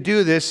continues to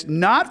do this,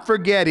 not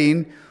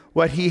forgetting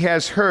what he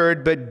has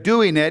heard, but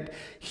doing it,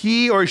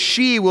 he or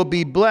she will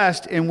be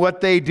blessed in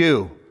what they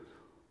do.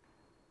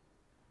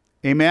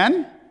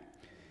 Amen?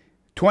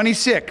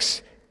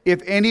 26,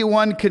 if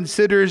anyone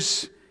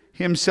considers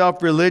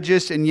himself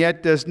religious and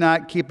yet does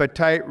not keep a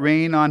tight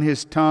rein on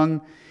his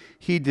tongue,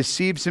 he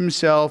deceives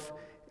himself,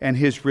 and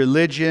his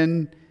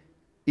religion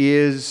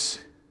is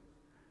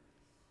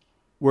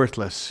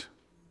worthless.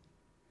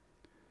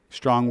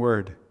 Strong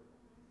word.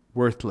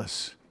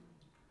 Worthless.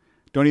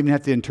 Don't even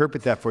have to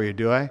interpret that for you,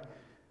 do I?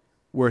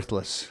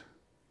 Worthless.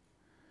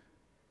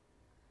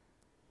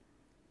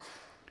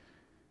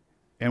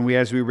 And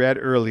as we read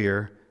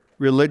earlier,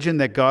 religion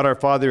that God our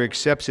Father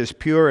accepts as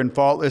pure and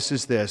faultless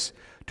is this: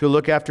 to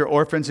look after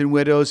orphans and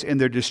widows in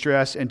their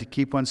distress and to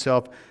keep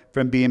oneself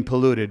from being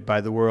polluted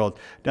by the world.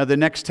 Now, the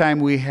next time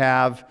we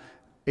have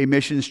a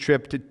missions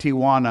trip to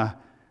Tijuana,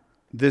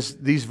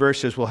 these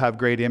verses will have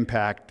great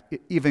impact,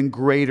 even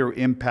greater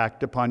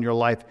impact upon your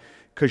life,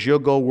 because you'll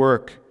go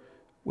work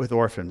with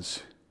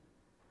orphans.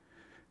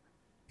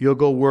 You'll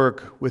go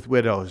work with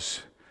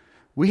widows.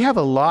 We have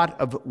a lot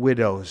of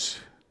widows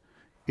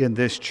in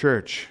this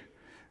church.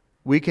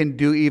 We can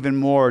do even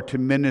more to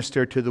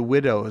minister to the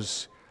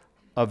widows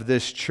of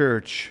this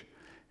church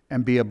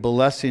and be a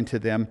blessing to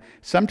them.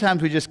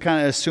 Sometimes we just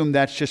kind of assume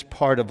that's just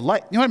part of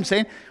life. You know what I'm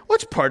saying? Well,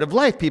 it's part of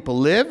life. People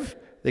live,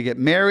 they get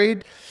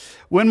married.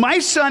 When my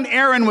son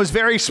Aaron was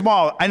very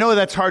small, I know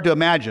that's hard to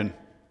imagine.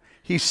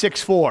 He's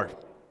 6'4".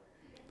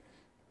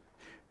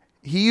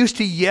 He used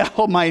to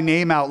yell my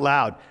name out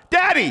loud.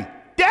 Daddy,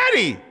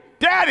 Daddy,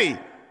 Daddy.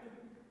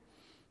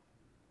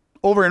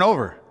 Over and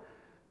over.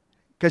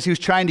 Because he was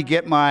trying to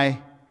get my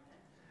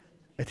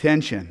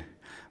attention.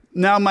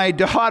 Now my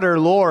daughter,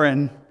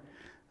 Lauren,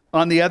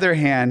 on the other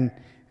hand,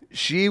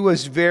 she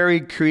was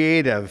very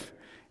creative.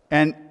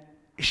 And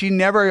she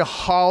never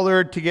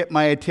hollered to get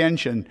my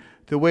attention.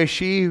 The way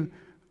she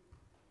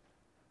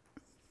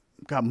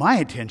got my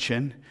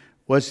attention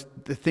was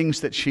the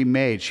things that she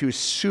made. She was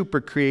super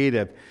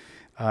creative.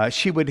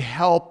 She would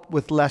help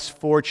with less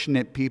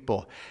fortunate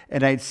people.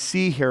 And I'd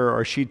see her,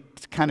 or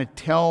she'd kind of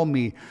tell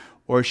me,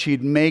 or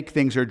she'd make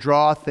things or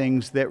draw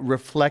things that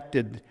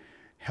reflected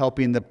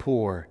helping the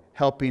poor,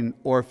 helping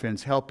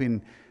orphans,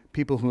 helping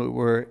people who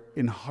were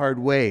in hard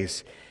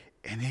ways.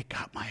 And it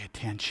got my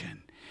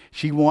attention.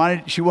 She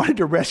wanted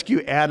to rescue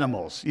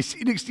animals.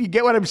 You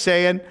get what I'm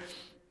saying?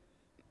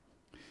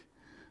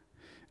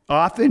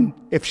 Often,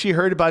 if she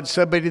heard about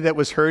somebody that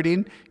was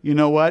hurting, you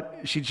know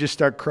what? She'd just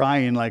start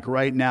crying like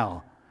right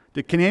now.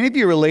 Can any of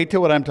you relate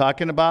to what I'm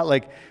talking about?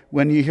 Like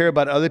when you hear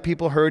about other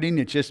people hurting,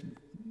 it just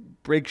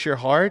breaks your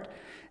heart.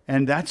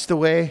 And that's the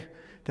way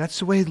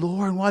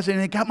Lauren was,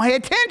 and it got my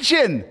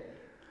attention.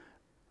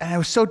 And I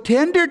was so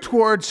tender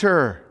towards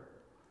her.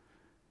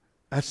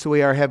 That's the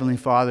way our Heavenly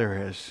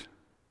Father is.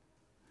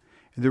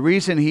 And the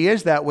reason He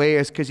is that way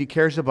is because He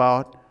cares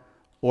about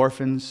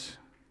orphans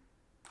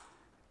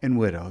and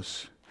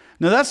widows.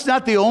 Now, that's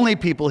not the only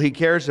people He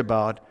cares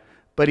about,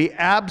 but He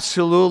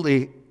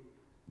absolutely,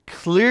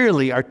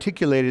 clearly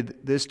articulated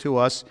this to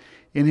us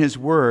in His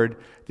Word,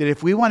 that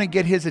if we want to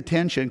get His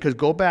attention, because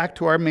go back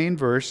to our main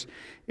verse,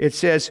 it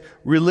says,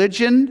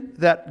 religion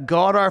that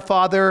God our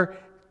Father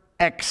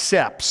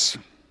accepts.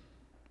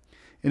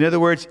 In other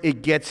words,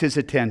 it gets His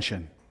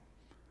attention.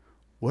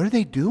 What are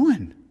they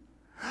doing?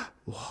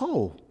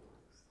 Whoa,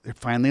 they're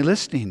finally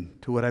listening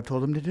to what I've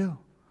told them to do.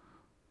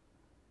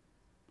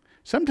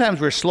 Sometimes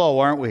we're slow,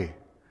 aren't we?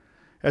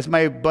 As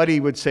my buddy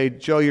would say,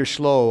 Joe, you're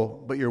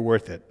slow, but you're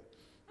worth it.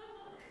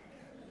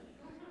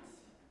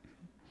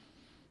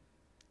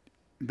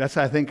 That's,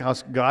 I think, how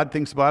God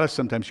thinks about us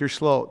sometimes. You're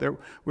slow.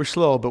 We're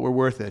slow, but we're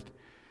worth it.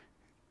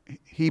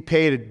 He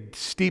paid a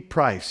steep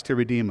price to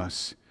redeem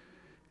us.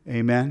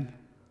 Amen?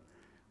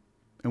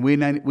 And we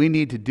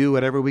need to do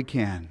whatever we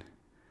can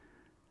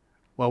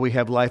while we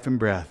have life and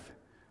breath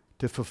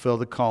to fulfill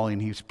the calling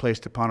He's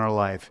placed upon our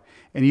life.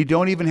 And you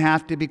don't even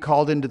have to be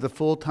called into the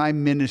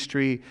full-time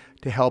ministry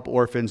to help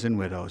orphans and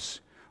widows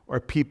or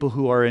people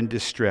who are in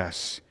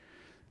distress.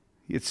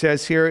 It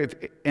says here,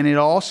 and it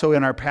also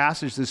in our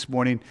passage this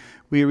morning,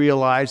 we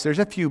realize there's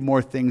a few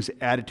more things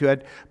added to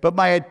it. But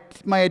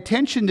my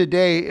attention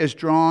today is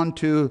drawn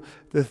to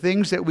the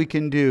things that we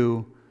can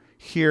do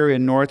here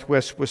in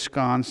Northwest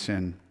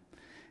Wisconsin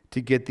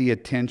to get the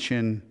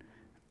attention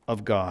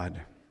of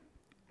God.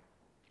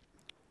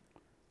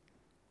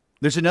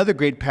 There's another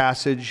great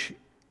passage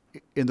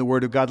in the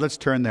Word of God. Let's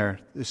turn there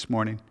this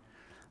morning.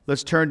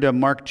 Let's turn to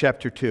Mark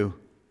chapter 2.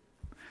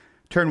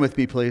 Turn with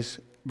me, please.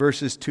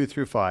 Verses 2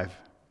 through 5.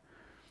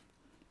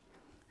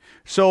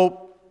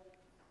 So,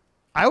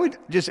 I would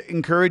just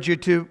encourage you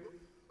to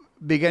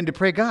begin to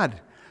pray, God,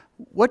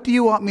 what do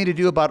you want me to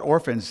do about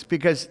orphans?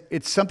 Because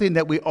it's something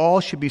that we all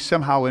should be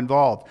somehow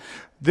involved.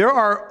 There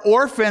are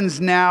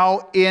orphans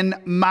now in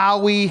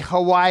Maui,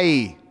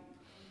 Hawaii.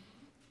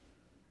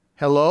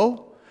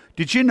 Hello?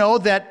 Did you know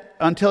that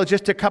until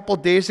just a couple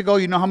days ago,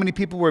 you know how many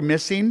people were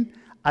missing?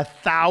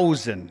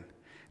 1,000.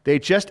 They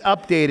just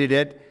updated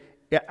it.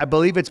 I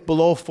believe it's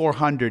below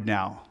 400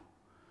 now.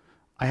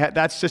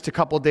 That's just a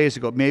couple days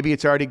ago. Maybe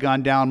it's already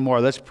gone down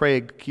more. Let's pray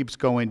it keeps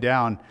going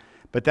down.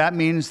 But that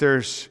means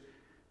there's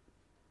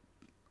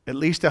at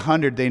least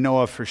 100 they know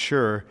of for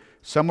sure.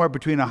 Somewhere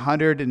between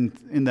 100 and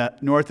in the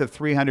north of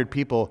 300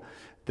 people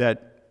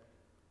that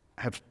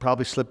have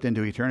probably slipped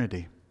into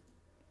eternity.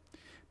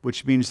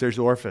 Which means there's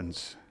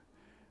orphans.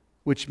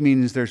 Which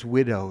means there's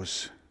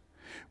widows.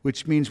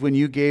 Which means when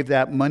you gave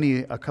that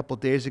money a couple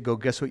days ago,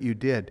 guess what you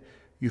did?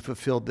 You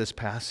fulfilled this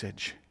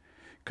passage.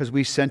 Because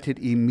we sent it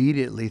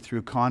immediately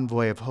through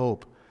Convoy of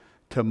Hope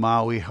to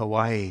Maui,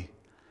 Hawaii.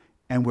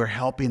 And we're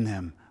helping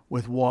them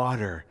with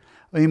water.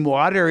 I mean,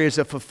 water is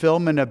a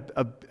fulfillment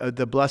of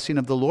the blessing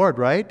of the Lord,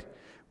 right?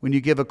 When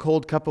you give a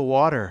cold cup of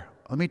water.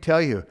 Let me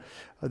tell you,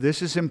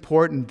 this is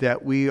important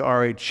that we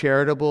are a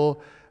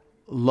charitable,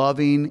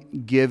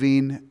 loving,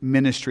 giving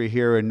ministry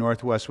here in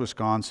Northwest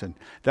Wisconsin.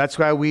 That's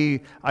why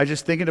I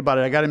just thinking about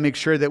it, I got to make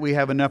sure that we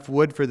have enough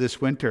wood for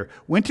this winter.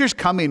 Winter's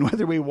coming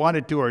whether we want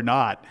it to or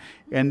not.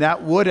 And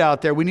that wood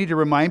out there, we need to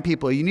remind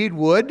people, you need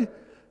wood?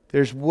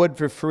 There's wood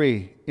for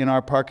free in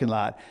our parking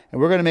lot. And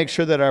we're going to make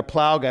sure that our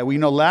plow guy, we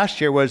know last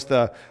year was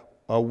the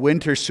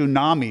winter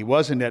tsunami,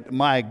 wasn't it?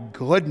 My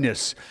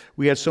goodness.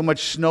 We had so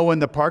much snow in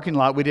the parking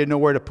lot, we didn't know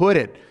where to put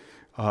it.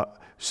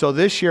 So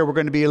this year we're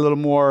going to be a little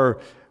more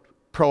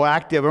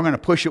proactive. We're going to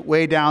push it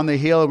way down the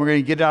hill and we're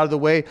going to get it out of the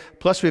way.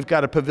 Plus we've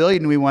got a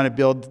pavilion we want to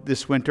build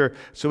this winter.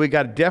 So we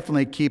got to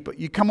definitely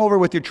you come over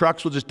with your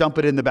trucks, we'll just dump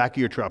it in the back of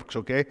your trucks,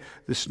 okay?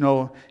 The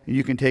snow, and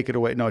you can take it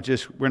away. No,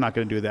 we're not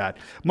going to do that.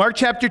 Mark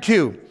chapter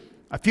 2.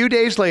 A few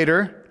days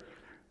later,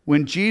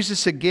 when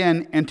Jesus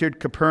again entered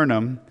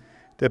Capernaum,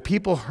 the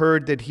people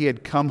heard that he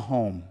had come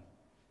home.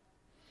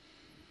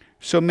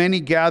 So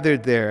many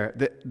gathered there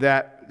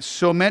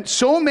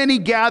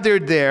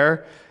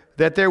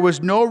that there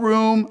was no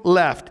room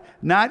left,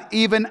 not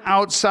even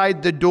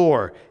outside the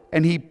door.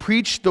 And he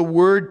preached the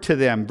word to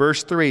them.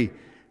 Verse 3,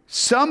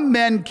 some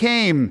men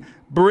came,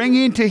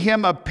 bringing to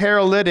him a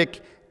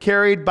paralytic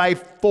carried by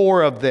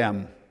 4 of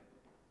them.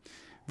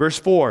 Verse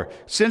 4,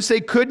 since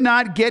they could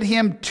not get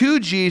him to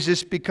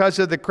Jesus because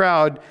of the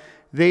crowd,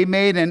 they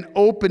made an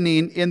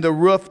opening in the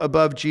roof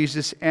above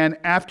Jesus, and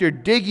after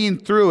digging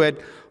through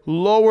it,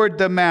 lowered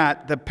the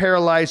mat the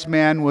paralyzed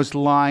man was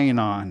lying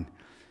on.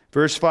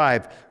 Verse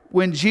 5,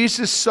 when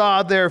Jesus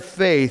saw their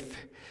faith,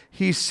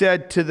 he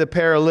said to the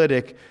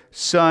paralytic,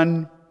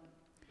 son,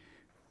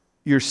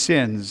 your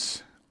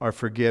sins are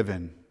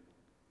forgiven.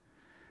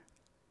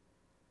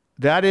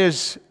 That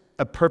is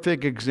a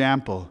perfect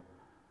example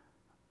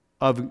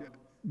of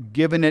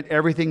giving it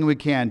everything we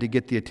can to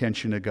get the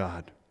attention of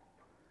God.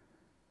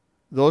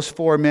 Those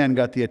 4 men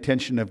got the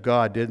attention of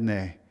God, didn't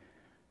they?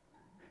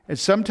 And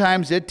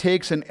sometimes it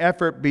takes an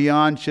effort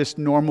beyond just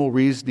normal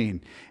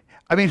reasoning.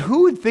 I mean,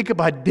 who would think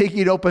about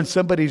digging open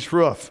somebody's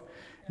roof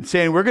and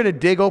saying, we're going to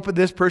dig open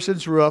this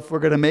person's roof, we're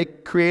going to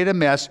create a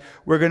mess,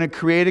 we're going to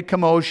create a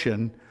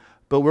commotion,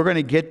 but we're going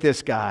to get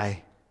this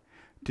guy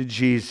to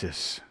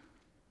Jesus.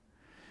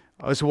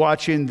 I was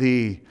watching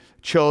the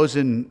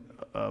Chosen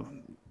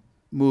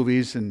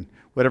movies and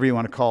whatever you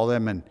want to call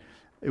them, and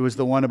it was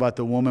the one about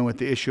the woman with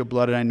the issue of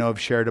blood, and I know I've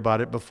shared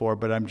about it before,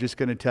 but I'm just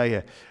going to tell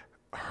you,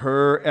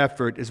 her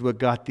effort is what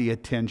got the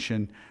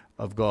attention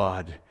of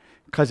God,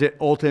 because it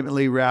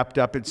ultimately wrapped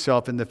up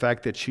itself in the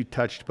fact that she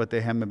touched but the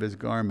hem of his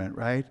garment,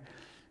 right?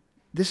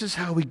 This is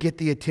how we get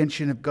the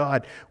attention of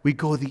God. We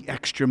go the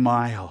extra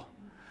mile.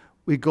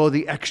 We go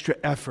the extra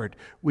effort.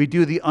 We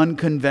do the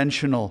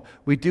unconventional.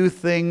 We do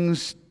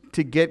things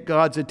to get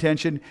God's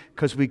attention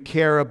because we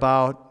care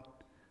about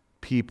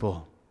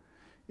people.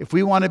 If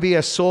we want to be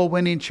a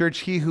soul-winning church,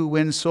 he who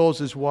wins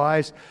souls is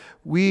wise.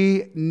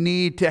 We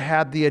need to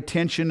have the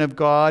attention of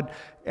God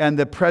and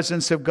the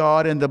presence of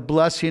God and the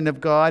blessing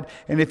of God.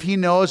 And if he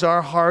knows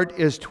our heart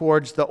is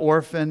towards the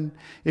orphan,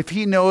 if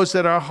he knows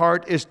that our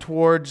heart is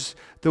towards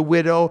the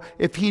widow,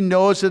 if he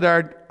knows that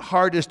our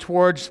heart is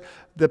towards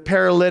the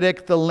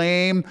paralytic, the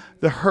lame,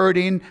 the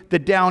hurting, the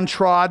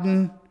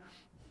downtrodden,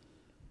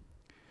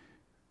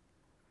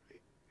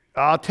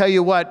 I'll tell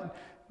you what,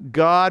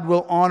 God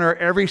will honor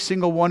every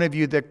single one of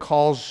you that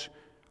calls.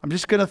 I'm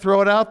just going to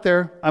throw it out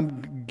there.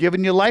 I'm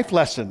giving you life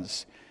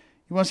lessons.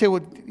 You want to say,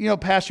 well,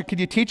 Pastor, could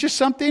you teach us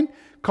something?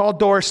 Call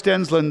Doris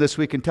Stensland this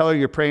week and tell her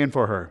you're praying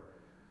for her.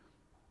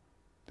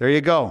 There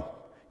you go.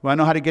 You want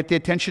to know how to get the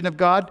attention of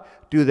God?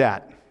 Do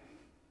that.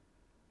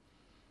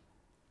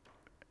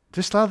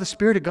 Just allow the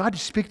Spirit of God to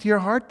speak to your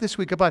heart this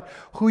week about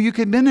who you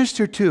can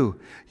minister to.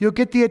 You'll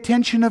get the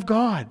attention of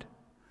God.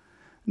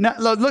 Now,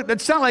 look,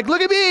 it's not like,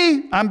 look at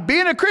me, I'm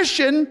being a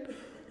Christian,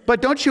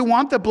 but don't you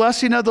want the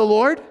blessing of the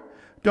Lord?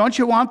 Don't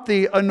you want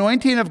the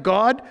anointing of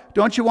God?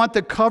 Don't you want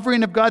the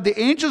covering of God? The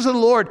angels of the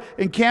Lord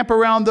encamp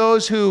around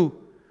those who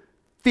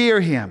fear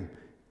him.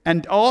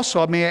 And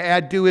also, may I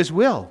add, do his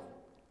will.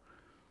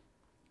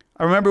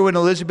 I remember when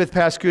Elizabeth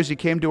Pascuzzi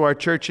came to our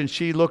church and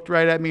she looked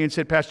right at me and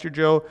said, Pastor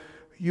Joe,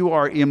 you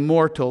are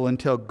immortal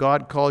until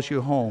God calls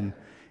you home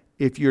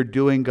if you're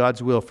doing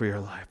God's will for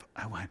your life.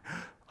 I went,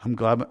 I'm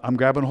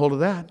grabbing hold of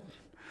that.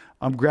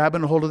 I'm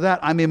grabbing hold of that.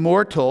 I'm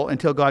immortal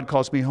until God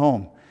calls me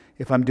home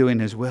if I'm doing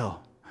his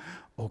will.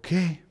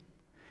 Okay.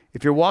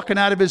 If you're walking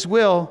out of his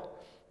will,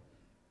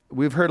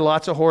 we've heard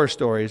lots of horror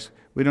stories.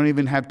 We don't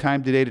even have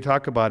time today to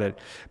talk about it.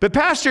 But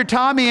Pastor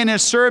Tommy in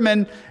his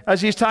sermon,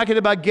 as he's talking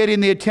about getting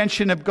the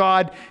attention of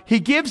God, he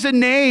gives a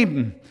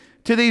name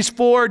to these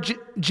four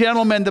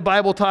gentlemen the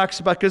Bible talks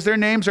about because their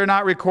names are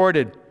not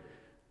recorded.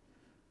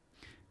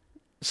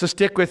 So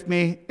stick with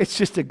me. It's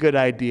just a good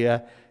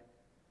idea.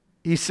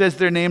 He says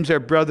their names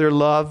are Brother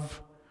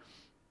Love,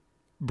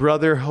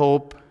 Brother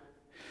Hope,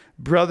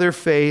 Brother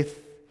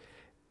Faith,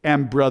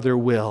 and Brother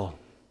Will.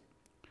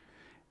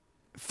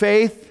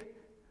 Faith,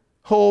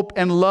 hope,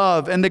 and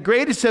love. And the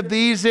greatest of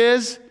these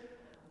is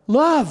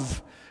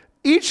love.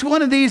 Each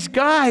one of these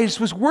guys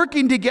was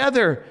working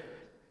together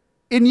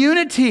in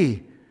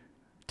unity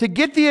to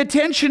get the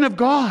attention of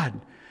God,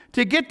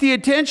 to get the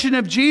attention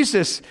of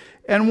Jesus.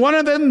 And one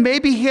of them,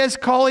 maybe his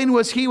calling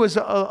was he was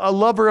a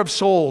lover of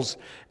souls.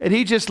 And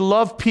he just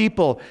loved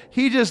people.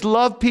 He just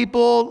loved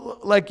people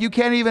like you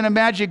can't even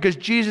imagine because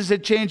Jesus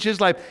had changed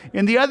his life.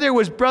 And the other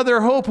was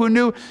Brother Hope, who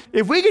knew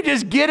if we could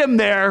just get him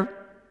there,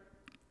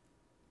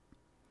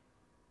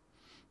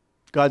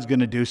 God's going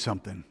to do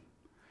something.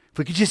 If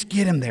we could just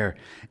get him there.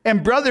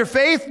 And Brother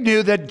Faith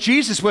knew that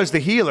Jesus was the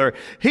healer.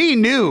 He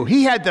knew.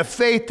 He had the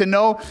faith to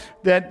know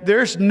that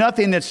there's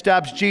nothing that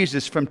stops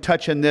Jesus from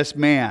touching this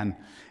man.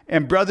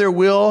 And Brother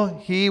Will,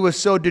 he was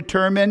so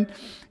determined.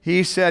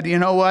 He said, you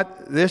know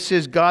what? This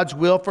is God's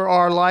will for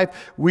our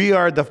life. We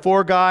are the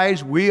four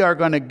guys. We are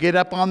going to get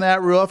up on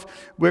that roof.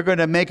 We're going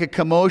to make a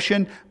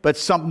commotion, but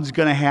something's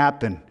going to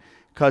happen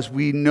because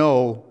we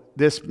know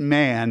this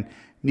man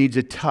needs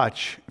a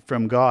touch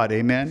from God.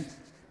 Amen?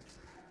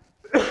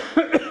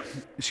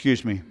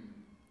 Excuse me.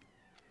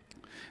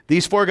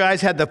 These four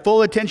guys had the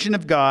full attention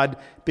of God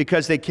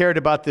because they cared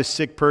about this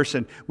sick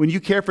person. When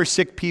you care for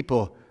sick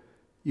people,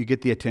 you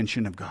get the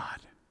attention of God.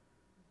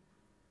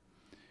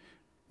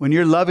 When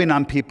you're loving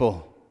on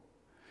people,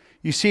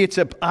 you see,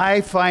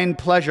 I find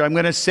pleasure. I'm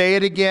going to say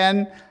it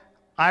again.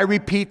 I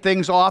repeat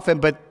things often,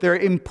 but they're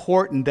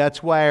important.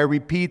 That's why I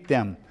repeat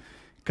them.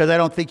 Because I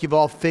don't think you've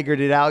all figured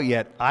it out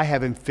yet. I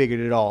haven't figured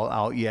it all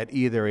out yet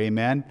either,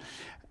 amen?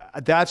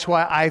 That's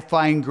why I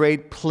find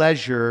great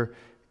pleasure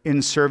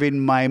in serving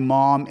my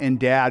mom and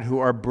dad who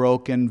are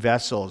broken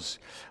vessels.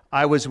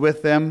 I was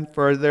with them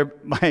for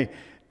my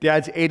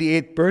dad's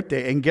 88th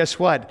birthday, and guess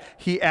what?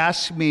 He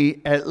asked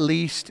me at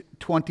least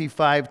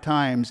 25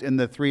 times in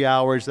the 3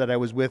 hours that I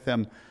was with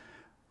him,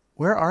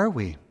 where are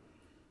we?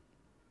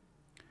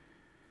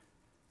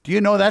 Do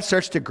you know that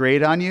starts to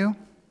grate on you?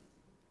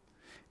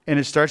 And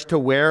it starts to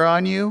wear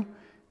on you,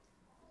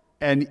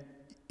 and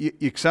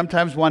you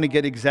sometimes want to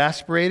get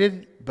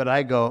exasperated, but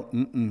I go,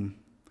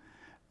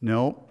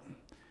 no.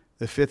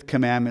 The fifth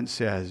commandment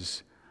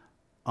says,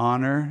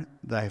 honor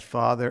thy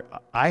father.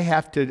 I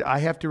have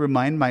to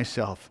remind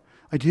myself.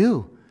 I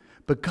do.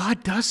 But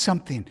God does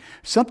something.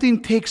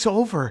 Something takes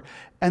over,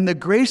 and the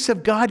grace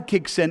of God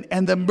kicks in,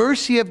 and the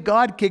mercy of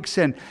God kicks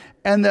in,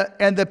 and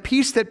the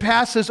peace that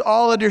passes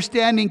all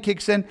understanding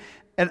kicks in.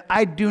 And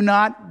I do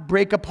not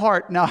break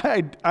apart. Now,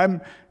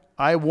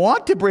 I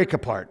want to break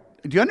apart.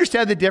 Do you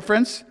understand the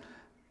difference?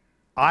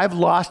 I've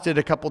lost it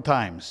a couple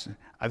times.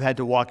 I've had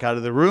to walk out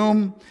of the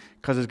room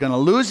because I was going to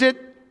lose it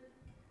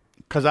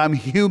because I'm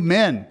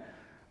human.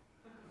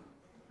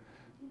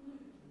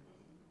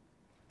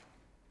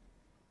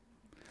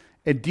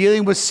 And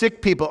dealing with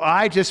sick people,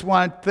 I just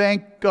want to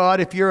thank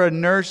God if you're a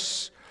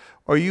nurse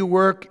or you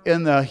work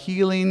in the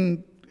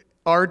healing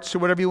arts or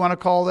whatever you want to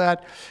call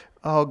that.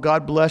 Oh,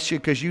 God bless you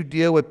because you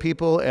deal with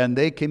people and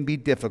they can be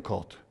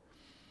difficult.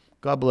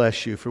 God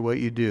bless you for what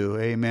you do.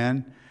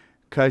 Amen.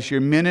 Because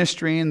you're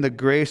ministering the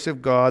grace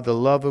of God, the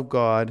love of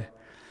God.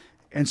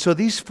 And so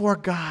these four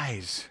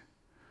guys,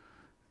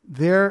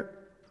 their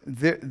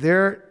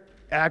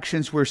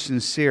actions were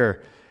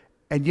sincere,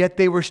 and yet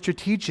they were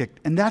strategic.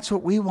 And that's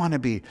what we want to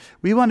be.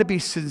 We want to be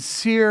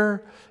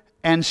sincere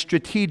and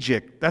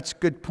strategic. That's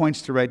good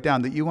points to write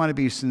down, that you want to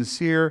be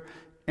sincere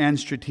and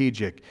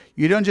strategic.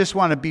 You don't just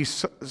want to be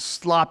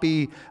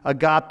sloppy,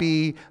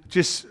 agape,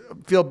 just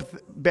feel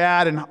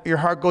bad and your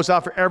heart goes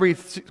out for every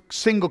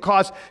single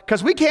cause,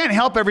 because we can't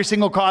help every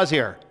single cause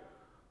here.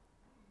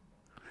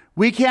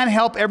 We can't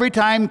help every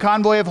time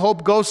Convoy of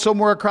Hope goes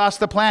somewhere across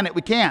the planet.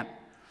 We can't.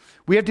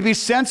 We have to be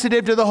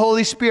sensitive to the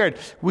Holy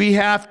Spirit. We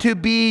have to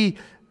be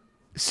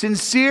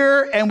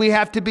sincere and we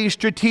have to be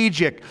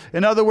strategic.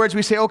 In other words,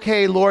 we say,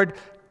 okay, Lord,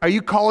 are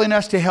you calling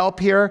us to help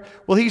here?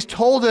 Well, he's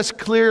told us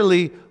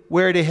clearly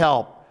where to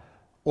help.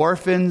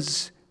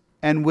 Orphans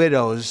and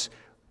widows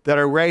that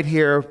are right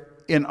here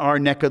in our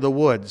neck of the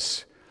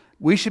woods.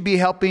 We should be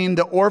helping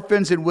the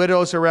orphans and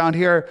widows around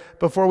here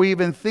before we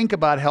even think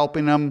about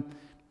helping them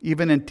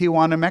even in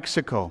Tijuana,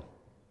 Mexico.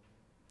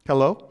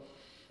 Hello?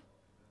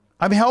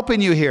 I'm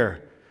helping you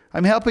here.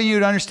 I'm helping you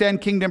to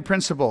understand kingdom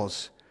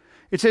principles.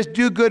 It says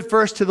do good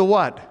first to the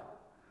what?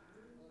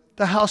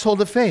 The household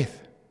of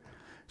faith.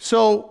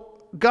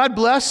 So God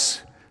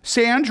bless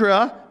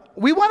Sandra,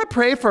 we want to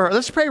pray for her.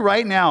 Let's pray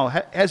right now.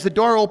 Has the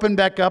door opened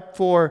back up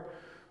for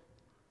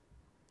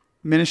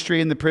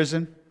ministry in the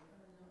prison?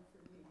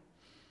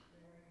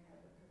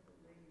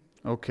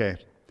 Okay.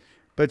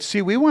 But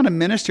see, we want to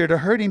minister to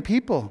hurting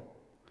people.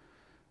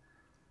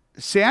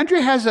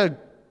 Sandra has a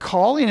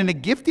calling and a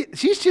gift.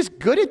 She's just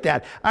good at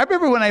that. I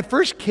remember when I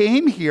first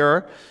came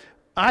here,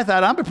 I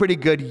thought I'm a pretty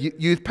good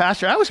youth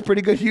pastor. I was a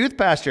pretty good youth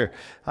pastor.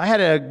 I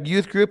had a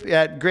youth group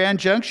at Grand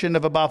Junction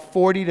of about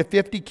 40 to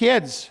 50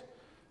 kids.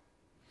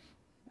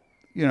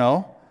 You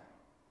know,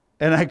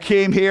 and I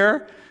came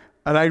here,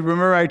 and I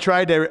remember I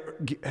tried to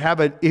have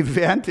an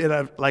event,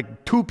 and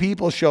like 2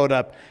 people showed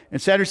up.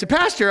 And Sandra said,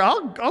 Pastor,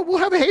 we'll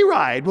have a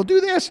hayride. We'll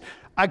do this.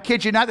 I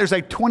kid you not, there's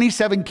like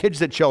 27 kids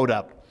that showed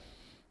up.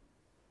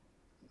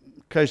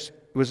 Because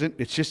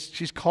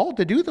she's called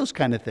to do those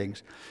kind of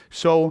things.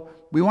 So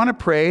we want to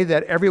pray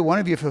that every one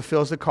of you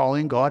fulfills the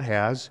calling God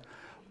has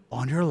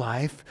on your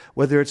life,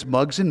 whether it's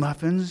mugs and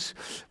muffins,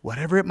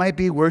 whatever it might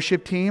be,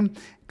 worship team.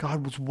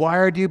 God was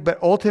wired you,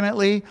 but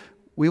ultimately,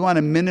 we want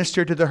to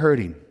minister to the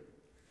hurting.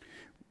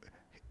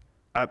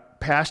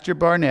 Pastor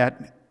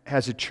Barnett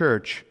has a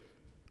church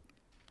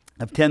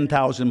of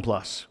 10,000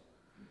 plus.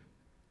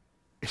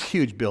 It's a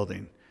huge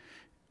building.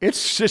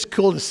 It's just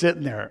cool to sit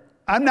in there.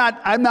 I'm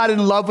not in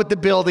love with the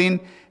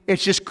building.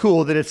 It's just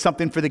cool that it's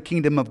something for the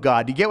kingdom of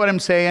God. Do you get what I'm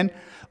saying?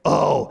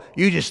 Oh,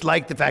 you just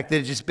like the fact that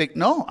it's just big.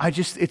 No,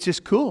 it's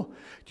just cool.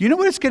 Do you know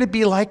what it's going to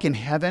be like in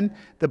heaven?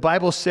 The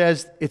Bible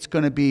says it's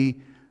going to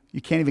be,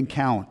 you can't even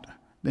count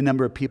the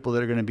number of people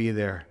that are going to be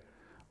there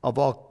of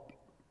all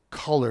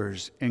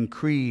colors and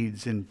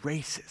creeds and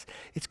races.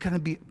 It's going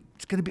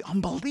to be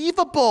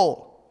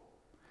unbelievable.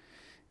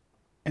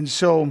 And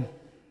so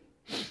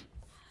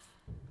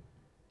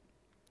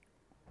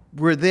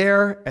we're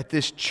there at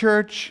this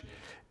church,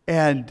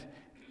 and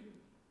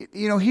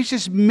you know, he's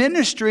just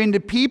ministering to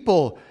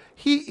people.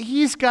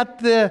 He's got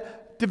the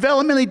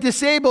developmentally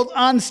disabled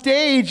on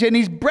stage, and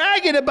he's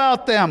bragging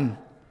about them.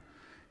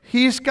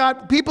 He's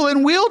got people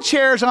in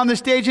wheelchairs on the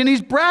stage, and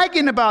he's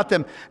bragging about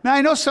them. Now,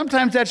 I know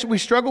sometimes we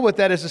struggle with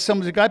that as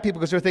Assemblies of God people,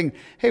 because they're thinking,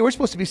 hey, we're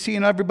supposed to be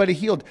seeing everybody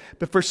healed.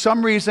 But for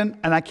some reason,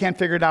 and I can't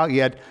figure it out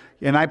yet,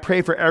 and I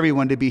pray for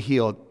everyone to be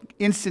healed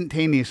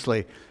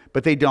instantaneously,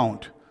 but they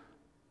don't.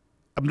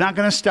 I'm not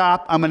going to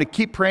stop. I'm going to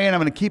keep praying. I'm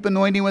going to keep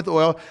anointing with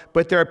oil.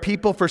 But there are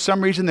people, for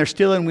some reason, they're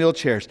still in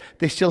wheelchairs.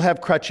 They still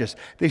have crutches.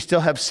 They still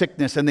have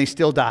sickness, and they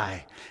still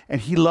die. And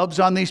he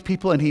loves on these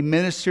people, and he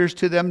ministers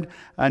to them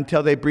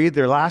until they breathe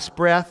their last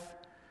breath.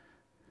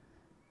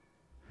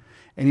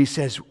 And he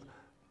says,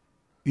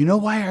 you know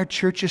why our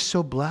church is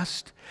so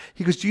blessed?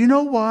 He goes, do you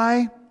know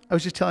why? I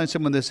was just telling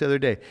someone this the other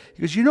day.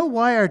 He goes, you know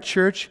why our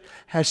church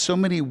has so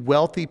many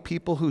wealthy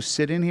people who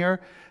sit in here?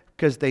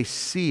 Because they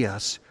see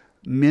us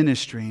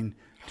ministering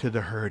to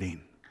the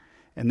hurting.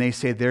 And they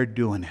say they're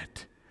doing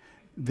it.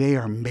 They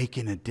are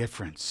making a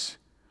difference.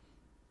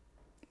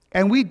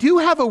 And we do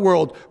have a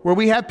world where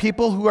we have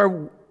people who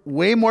are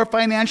way more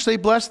financially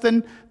blessed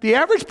than the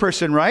average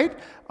person, right?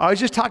 I was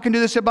just talking to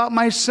this about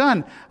my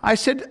son. I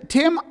said,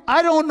 Tim,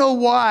 I don't know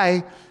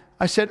why.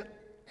 I said,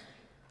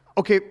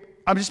 okay,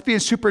 I'm just being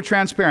super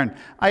transparent.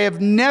 I have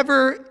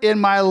never in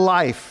my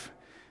life,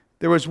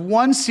 there was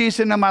one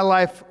season in my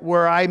life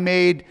where I've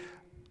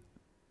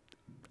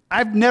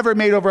never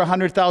made over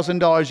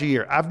 $100,000 a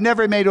year. I've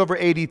never made over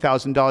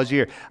 $80,000 a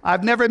year.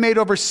 I've never made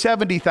over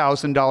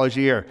 $70,000 a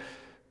year.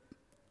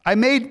 I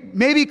made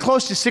maybe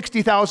close to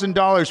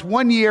 $60,000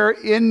 one year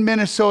in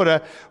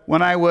Minnesota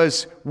when I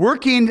was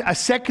working a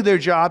secular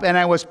job and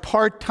I was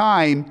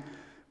part-time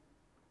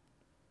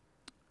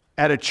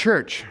at a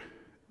church.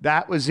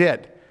 That was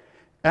it.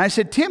 And I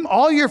said, Tim,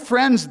 all your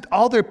friends,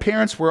 all their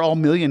parents were all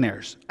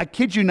millionaires. I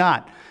kid you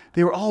not.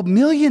 They were all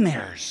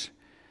millionaires.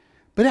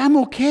 But I'm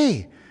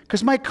okay.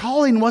 Because my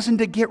calling wasn't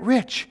to get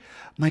rich.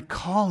 My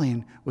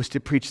calling was to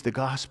preach the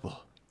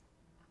gospel.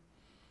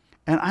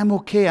 And I'm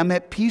okay. I'm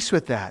at peace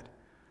with that.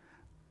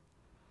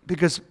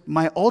 Because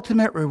my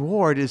ultimate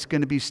reward is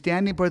going to be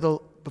standing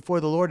before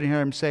the Lord and hear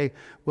him say,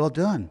 well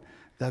done,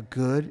 thou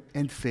good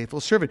and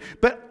faithful servant.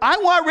 But I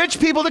want rich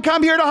people to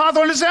come here to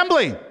Hawthorne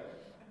Assembly.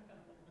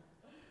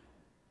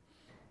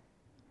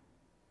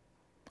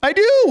 I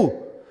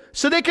do.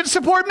 So they can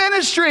support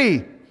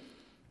ministry.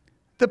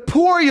 The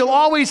poor you'll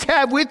always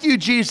have with you,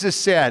 Jesus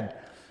said.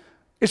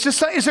 Is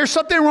there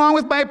something wrong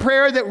with my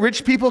prayer that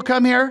rich people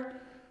come here?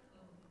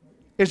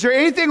 Is there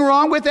anything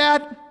wrong with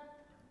that?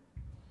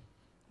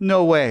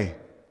 No way.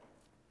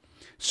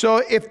 So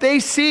if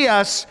they see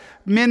us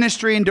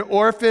ministering to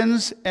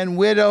orphans and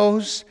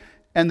widows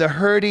and the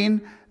hurting,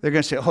 they're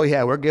going to say, oh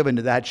yeah, we're giving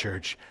to that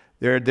church.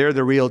 They're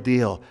the real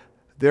deal.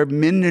 They're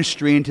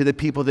ministering to the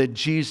people that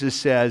Jesus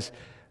says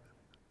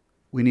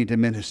we need to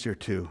minister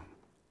to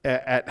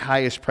at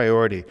highest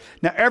priority.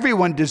 Now,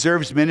 everyone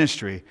deserves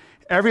ministry.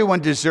 Everyone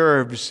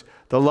deserves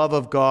the love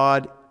of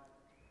God.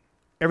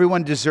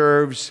 Everyone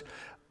deserves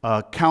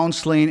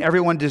counseling.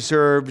 Everyone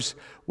deserves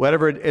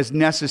whatever is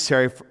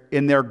necessary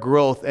in their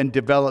growth and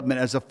development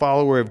as a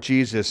follower of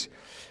Jesus.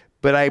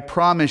 But I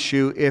promise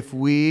you, if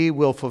we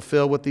will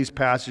fulfill what these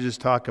passages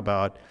talk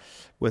about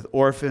with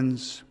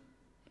orphans,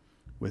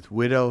 with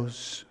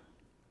widows.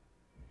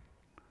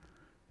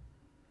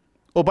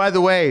 Oh, by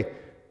the way,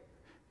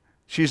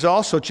 she's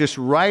also just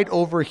right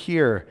over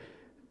here,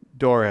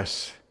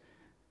 Doris.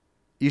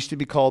 Used to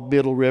be called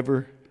Middle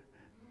River.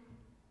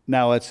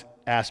 Now it's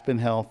Aspen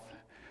Health.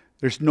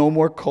 There's no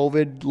more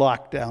COVID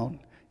lockdown. You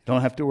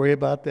don't have to worry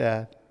about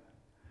that.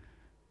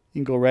 You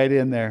can go right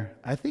in there.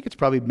 I think it's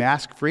probably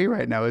mask-free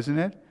right now, isn't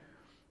it?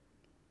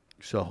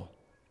 So,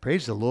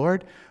 praise the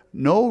Lord.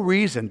 No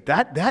reason.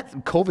 That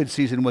COVID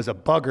season was a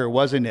bugger,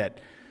 wasn't it?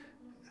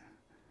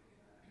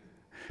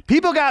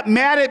 People got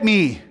mad at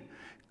me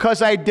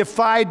because I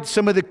defied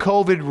some of the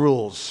COVID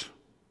rules.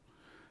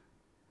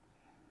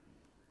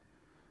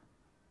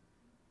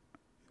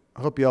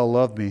 I hope you all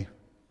love me.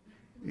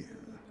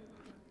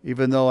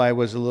 Even though I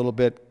was a little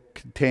bit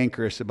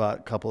cantankerous about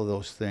a couple of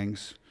those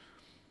things.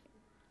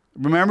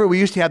 Remember, we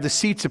used to have the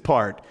seats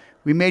apart.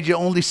 We made you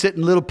only sit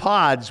in little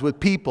pods with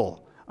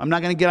people. I'm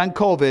not going to get on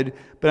COVID,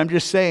 but I'm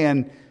just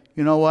saying,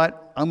 you know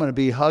what? I'm going to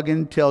be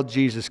hugging till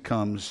Jesus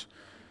comes.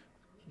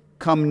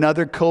 Come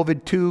another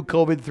COVID 2,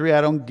 COVID 3,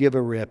 I don't give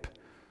a rip.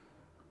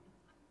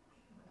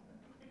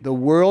 The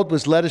world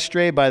was led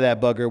astray by that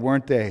bugger,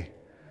 weren't they?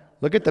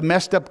 Look at the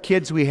messed up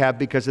kids we have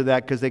because of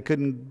that, because they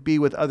couldn't be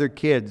with other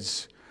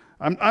kids.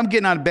 I'm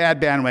getting on a bad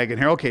bandwagon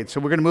here. Okay, so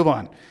we're going to move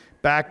on.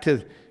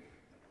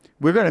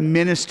 We're going to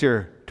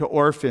minister to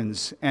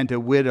orphans and to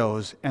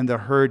widows and the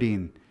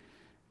hurting.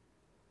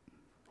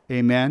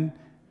 Amen?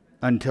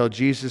 Until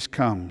Jesus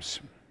comes.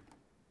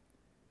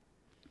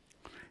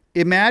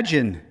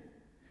 Imagine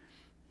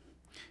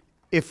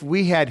if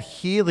we had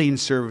healing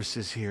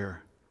services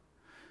here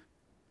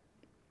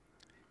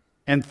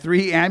and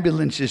 3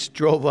 ambulances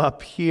drove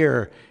up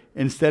here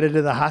instead of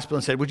to the hospital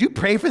and said, would you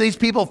pray for these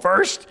people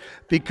first?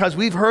 Because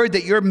we've heard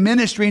that you're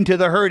ministering to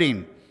the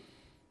hurting.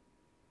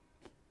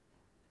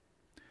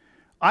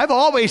 I've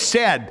always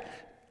said,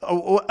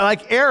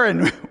 like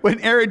Aaron, when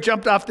Aaron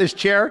jumped off this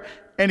chair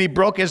and he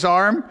broke his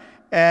arm,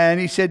 and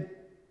he said,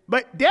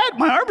 but Dad,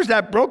 my arm is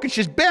not broken, it's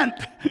just bent.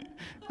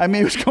 I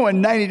mean, it was going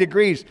 90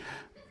 degrees.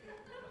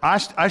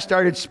 I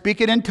started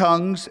speaking in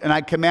tongues, and I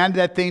commanded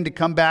that thing to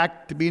come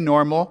back to be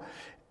normal,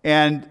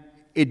 and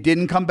it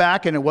didn't come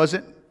back, and it was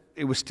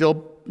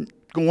still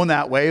going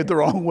that way, the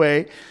wrong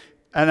way.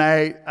 And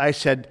I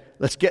said,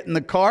 let's get in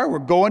the car, we're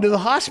going to the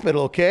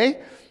hospital,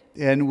 okay?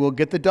 And we'll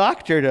get the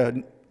doctor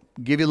to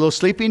give you a little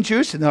sleeping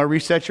juice, and they'll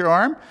reset your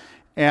arm.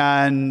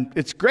 And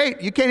it's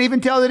great. You can't even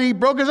tell that he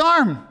broke his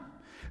arm.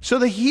 So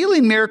the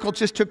healing miracle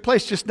just took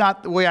place, just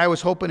not the way I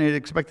was hoping it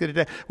expected it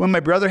to. When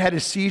my brother had a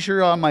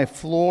seizure on my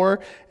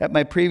floor at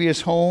my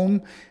previous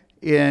home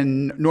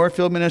in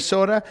Northfield,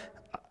 Minnesota,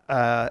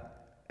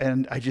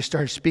 and I just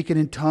started speaking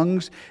in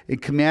tongues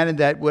and commanded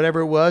that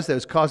whatever it was that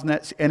was causing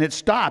that, and it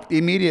stopped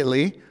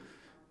immediately.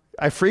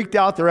 I freaked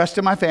out the rest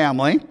of my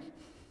family.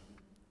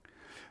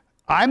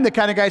 I'm the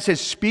kind of guy that says,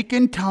 speak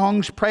in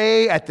tongues,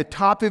 pray at the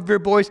top of your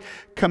voice,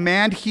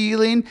 command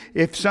healing.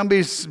 If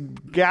somebody's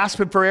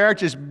gasping for air,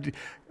 just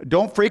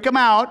don't freak them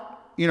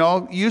out. You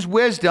know, use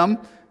wisdom.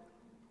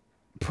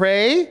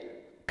 Pray,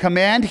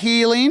 command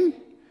healing,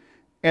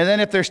 and then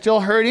if they're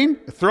still hurting,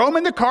 throw them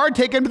in the car and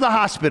take them to the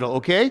hospital,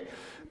 okay?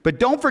 But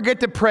don't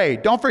forget to pray.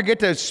 Don't forget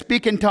to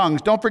speak in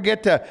tongues. Don't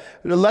forget to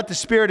let the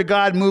Spirit of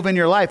God move in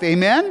your life.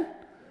 Amen?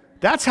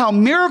 That's how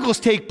miracles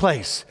take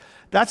place.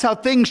 That's how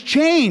things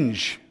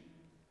change.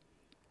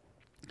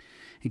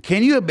 And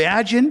can you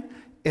imagine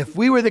if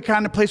we were the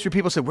kind of place where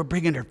people said, we're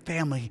bringing our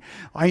family.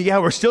 Oh, yeah,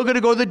 we're still going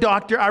to go to the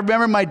doctor. I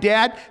remember my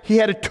dad, he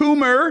had a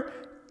tumor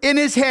in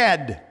his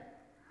head.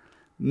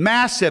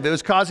 Massive. It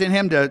was causing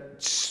him to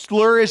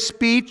slur his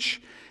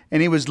speech,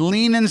 and he was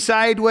leaning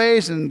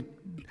sideways and,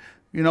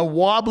 you know,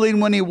 wobbling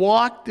when he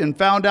walked, and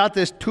found out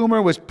this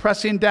tumor was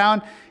pressing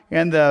down.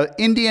 And the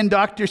Indian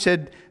doctor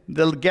said,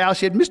 the gal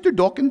said, Mr.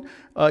 Dokken,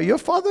 your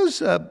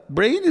father's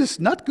brain is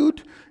not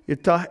good.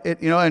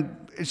 And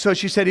so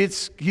she said,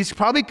 he's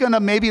probably going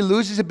to maybe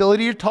lose his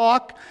ability to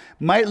talk,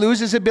 might lose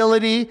his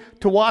ability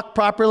to walk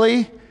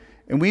properly.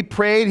 And we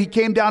prayed. He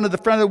came down to the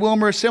front of the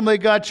Wilmer Assembly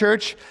of God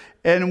Church,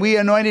 and we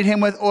anointed him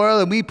with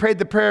oil, and we prayed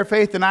the prayer of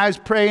faith, and I was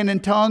praying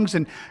in tongues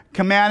and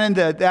commanding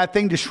that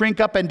thing to shrink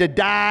up and to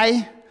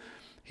die.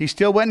 He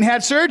still went and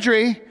had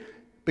surgery.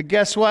 But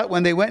guess what?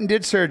 When they went and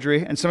did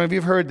surgery, and some of you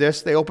have heard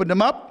this, they opened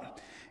him up.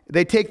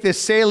 They take this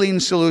saline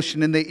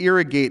solution and they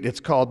irrigate, it's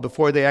called,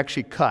 before they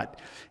actually cut.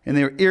 And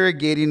they were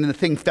irrigating, and the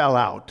thing fell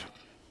out.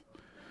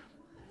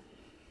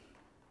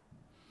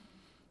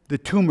 The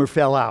tumor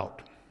fell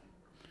out.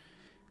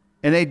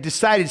 And they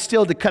decided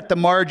still to cut the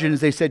margins,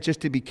 they said,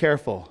 just to be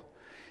careful.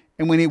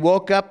 And when he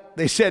woke up,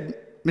 they said,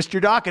 Mr.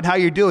 Dokken, how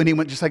you doing? He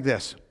went just like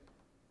this.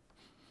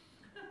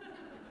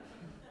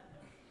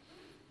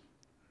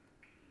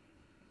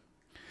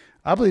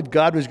 I believe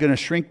God was going to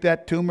shrink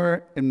that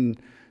tumor,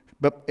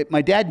 but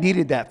my dad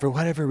needed that for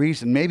whatever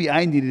reason. Maybe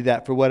I needed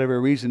that for whatever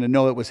reason to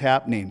know it was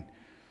happening.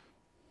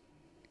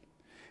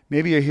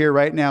 Maybe you're here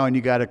right now and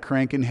you got a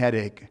cranking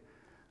headache.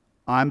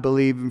 I'm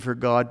believing for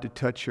God to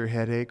touch your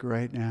headache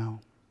right now.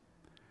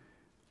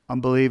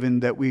 I'm believing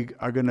that we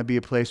are going to be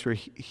a place where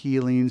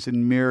healings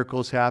and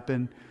miracles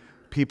happen.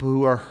 People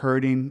who are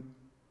hurting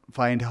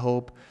find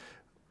hope.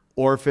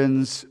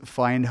 Orphans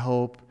find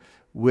hope.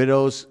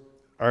 Widows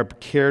are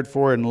cared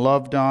for and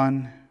loved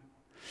on.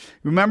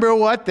 Remember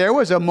what? There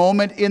was a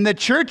moment in the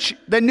church,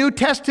 the New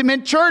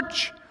Testament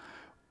church,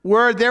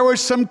 where there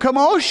was some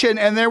commotion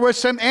and there was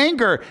some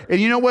anger.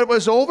 And you know what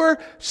was over?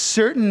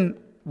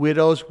 Certain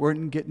widows were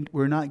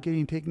not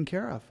getting taken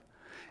care of.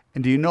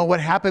 And do you know what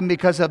happened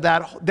because of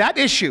that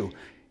issue?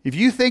 If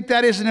you think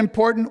that isn't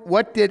important,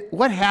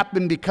 what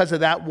happened because of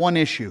that one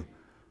issue?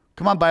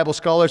 Come on, Bible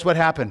scholars, what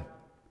happened?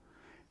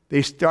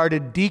 They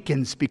started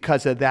deacons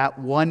because of that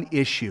one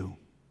issue.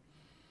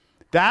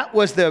 That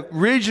was the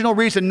original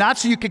reason, not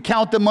so you could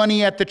count the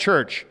money at the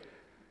church.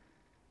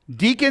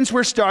 Deacons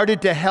were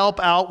started to help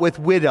out with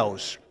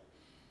widows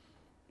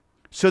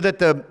so that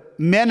the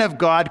men of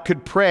God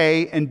could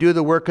pray and do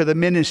the work of the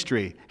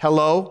ministry.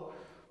 Hello?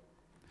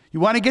 You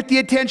want to get the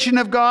attention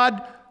of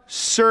God?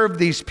 Serve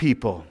these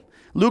people.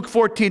 Luke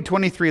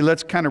 14:23.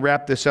 Let's kind of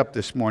wrap this up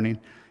this morning.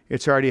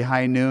 It's already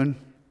high noon.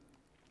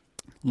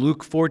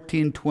 Luke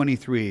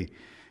 14:23.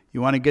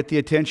 You want to get the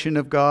attention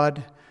of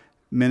God?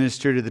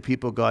 Minister to the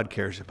people God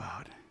cares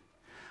about.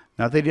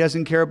 Not that he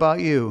doesn't care about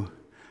you,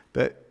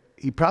 but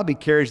he probably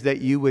cares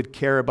that you would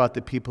care about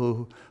the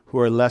people who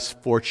are less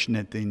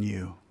fortunate than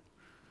you.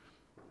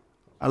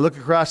 I look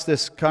across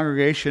this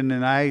congregation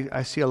and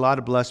I see a lot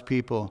of blessed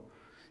people.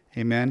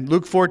 Amen.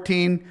 Luke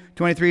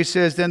 14:23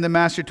 says, Then the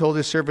master told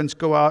his servants,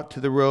 Go out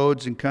to the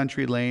roads and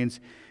country lanes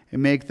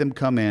and make them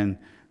come in,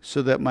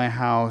 so that my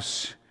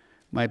house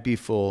might be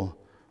full.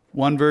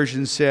 One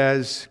version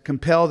says,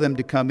 compel them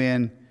to come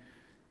in.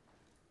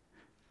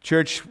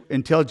 Church,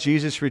 until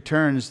Jesus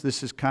returns,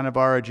 this is kind of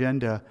our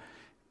agenda,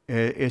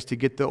 is to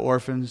get the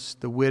orphans,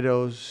 the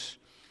widows,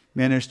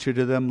 minister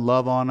to them,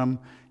 love on them,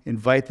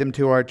 invite them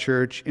to our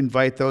church,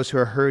 invite those who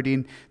are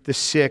hurting, the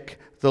sick,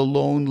 the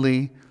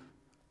lonely,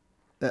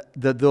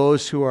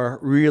 those who are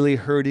really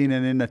hurting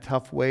and in a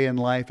tough way in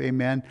life.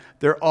 Amen.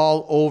 They're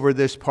all over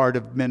this part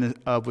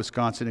of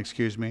Wisconsin,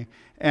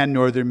 and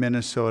northern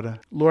Minnesota.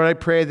 Lord, I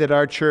pray that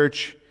our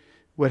church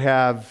would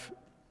have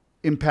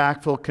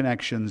impactful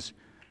connections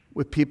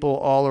with people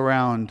all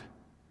around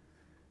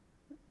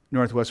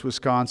northwest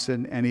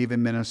Wisconsin and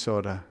even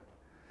Minnesota.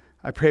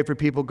 I pray for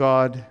people,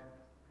 God,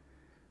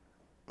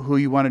 who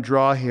you want to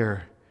draw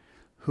here,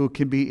 who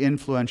can be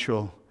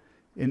influential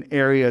in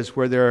areas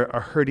where there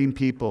are hurting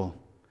people.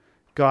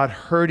 God,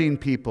 hurting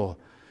people,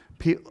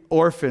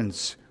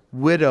 orphans,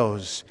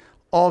 widows,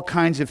 all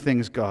kinds of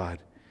things, God.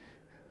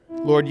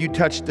 Lord, you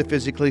touched the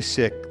physically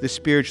sick, the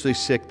spiritually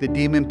sick, the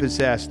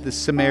demon-possessed, the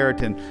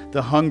Samaritan,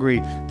 the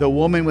hungry, the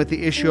woman with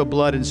the issue of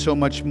blood, and so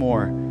much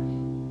more.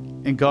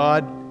 And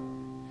God,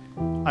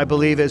 I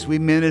believe as we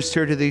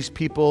minister to these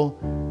people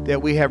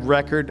that we have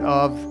record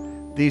of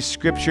these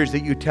scriptures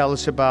that you tell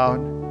us about,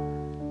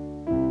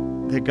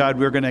 that God,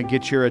 we're going to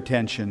get your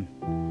attention.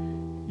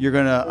 You're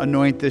going to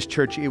anoint this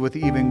church with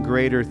even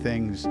greater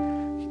things,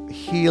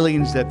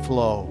 healings that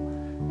flow,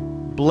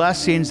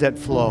 blessings that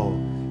flow,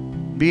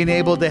 being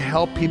able to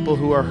help people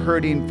who are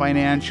hurting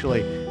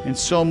financially, and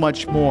so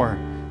much more.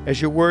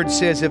 As your word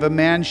says, if a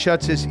man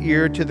shuts his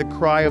ear to the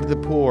cry of the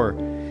poor,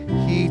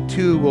 he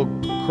too will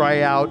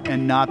cry out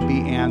and not be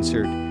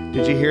answered.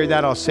 Did you hear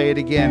that? I'll say it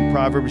again.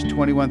 Proverbs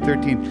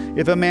 21:13.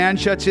 If a man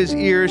shuts his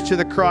ears to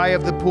the cry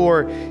of the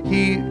poor,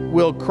 he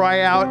will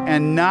cry out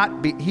and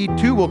he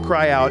too will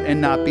cry out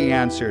and not be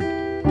answered.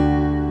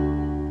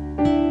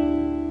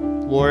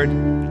 Lord,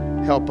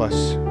 help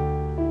us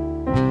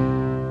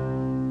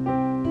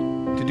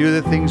to do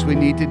the things we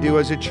need to do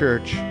as a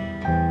church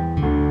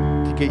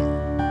to get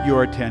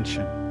your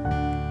attention.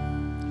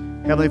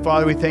 Heavenly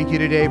Father, we thank you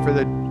today for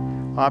the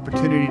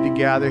opportunity to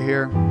gather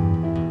here.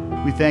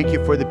 We thank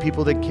you for the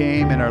people that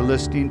came and are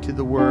listening to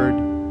the word,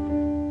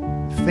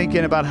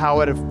 thinking about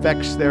how it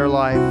affects their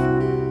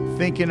life,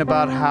 thinking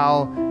about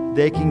how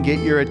they can get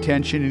your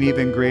attention in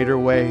even greater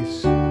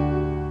ways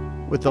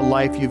with the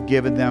life you've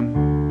given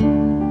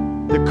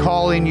them, the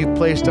calling you've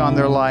placed on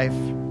their life.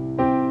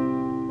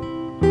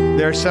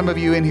 There are some of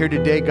you in here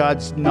today,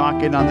 God's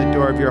knocking on the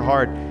door of your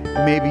heart.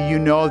 Maybe you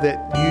know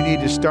that you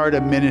need to start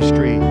a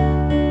ministry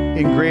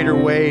in greater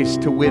ways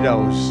to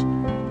widows.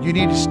 You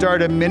need to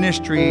start a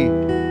ministry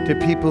to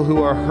people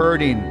who are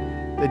hurting,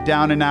 the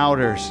down and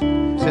outers.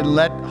 Said,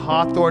 let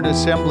Hawthorne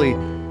Assembly,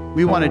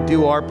 we want to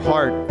do our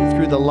part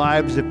through the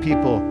lives of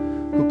people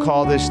who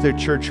call this their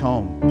church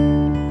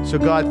home. So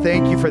God,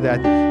 thank you for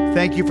that.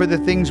 Thank you for the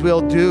things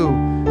we'll do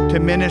to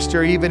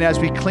minister even as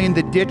we clean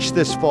the ditch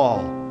this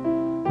fall.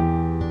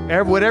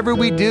 Whatever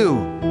we do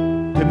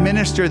to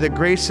minister the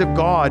grace of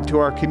God to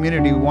our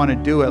community, we want to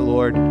do it,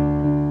 Lord.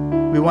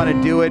 We want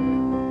to do it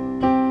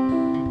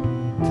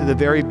to the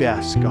very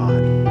best,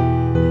 God.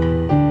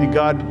 And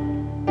God,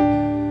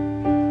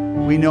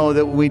 we know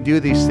that when we do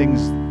these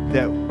things,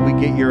 that we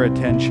get your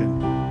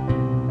attention.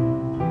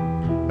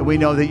 And we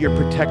know that your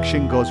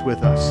protection goes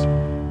with us.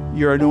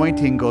 Your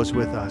anointing goes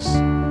with us.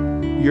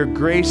 Your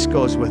grace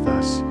goes with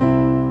us.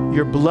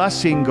 Your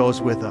blessing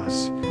goes with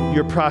us.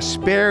 Your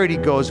prosperity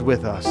goes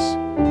with us.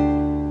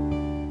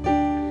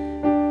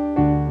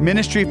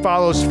 Ministry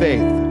follows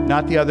faith,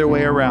 not the other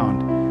way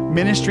around.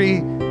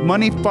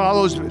 Money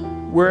follows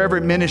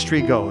wherever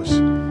ministry goes.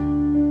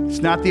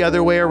 It's not the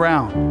other way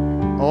around.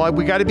 Oh,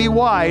 we got to be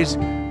wise.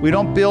 We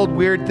don't build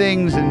weird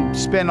things and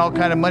spend all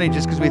kind of money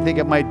just because we think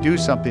it might do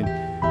something.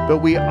 But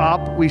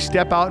we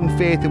step out in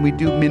faith and we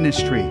do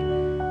ministry,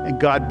 and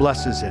God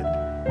blesses it.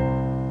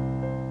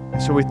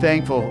 And so we're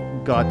thankful,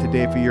 God,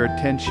 today for your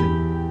attention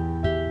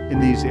in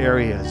these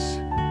areas.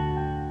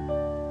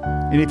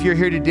 And if you're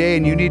here today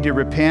and you need to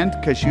repent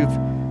because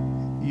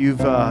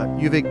you've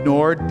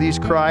ignored these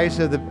cries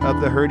of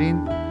the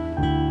hurting,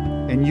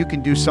 and you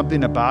can do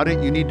something about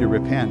it, you need to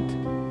repent.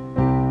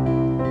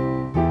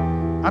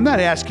 I'm not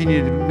asking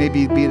you to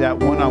maybe be that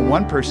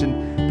one-on-one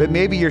person, but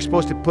maybe you're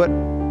supposed to put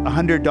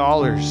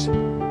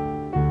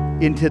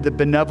 $100 into the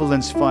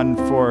benevolence fund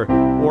for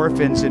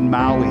orphans in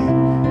Maui.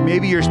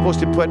 Maybe you're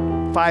supposed to put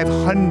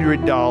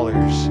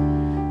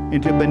 $500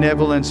 into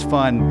benevolence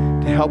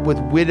fund to help with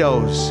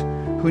widows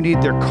who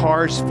need their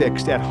cars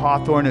fixed at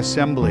Hawthorne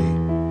Assembly.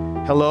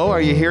 Hello,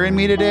 are you hearing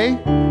me today?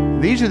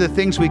 These are the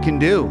things we can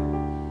do.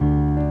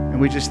 And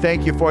we just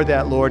thank you for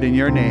that, Lord, in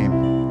your name.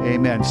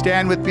 Amen.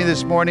 Stand with me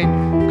this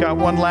morning. We've got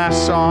one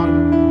last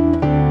song.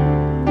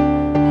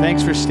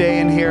 Thanks for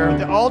staying here.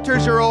 The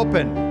altars are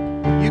open.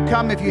 You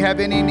come if you have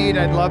any need.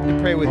 I'd love to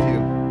pray with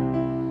you.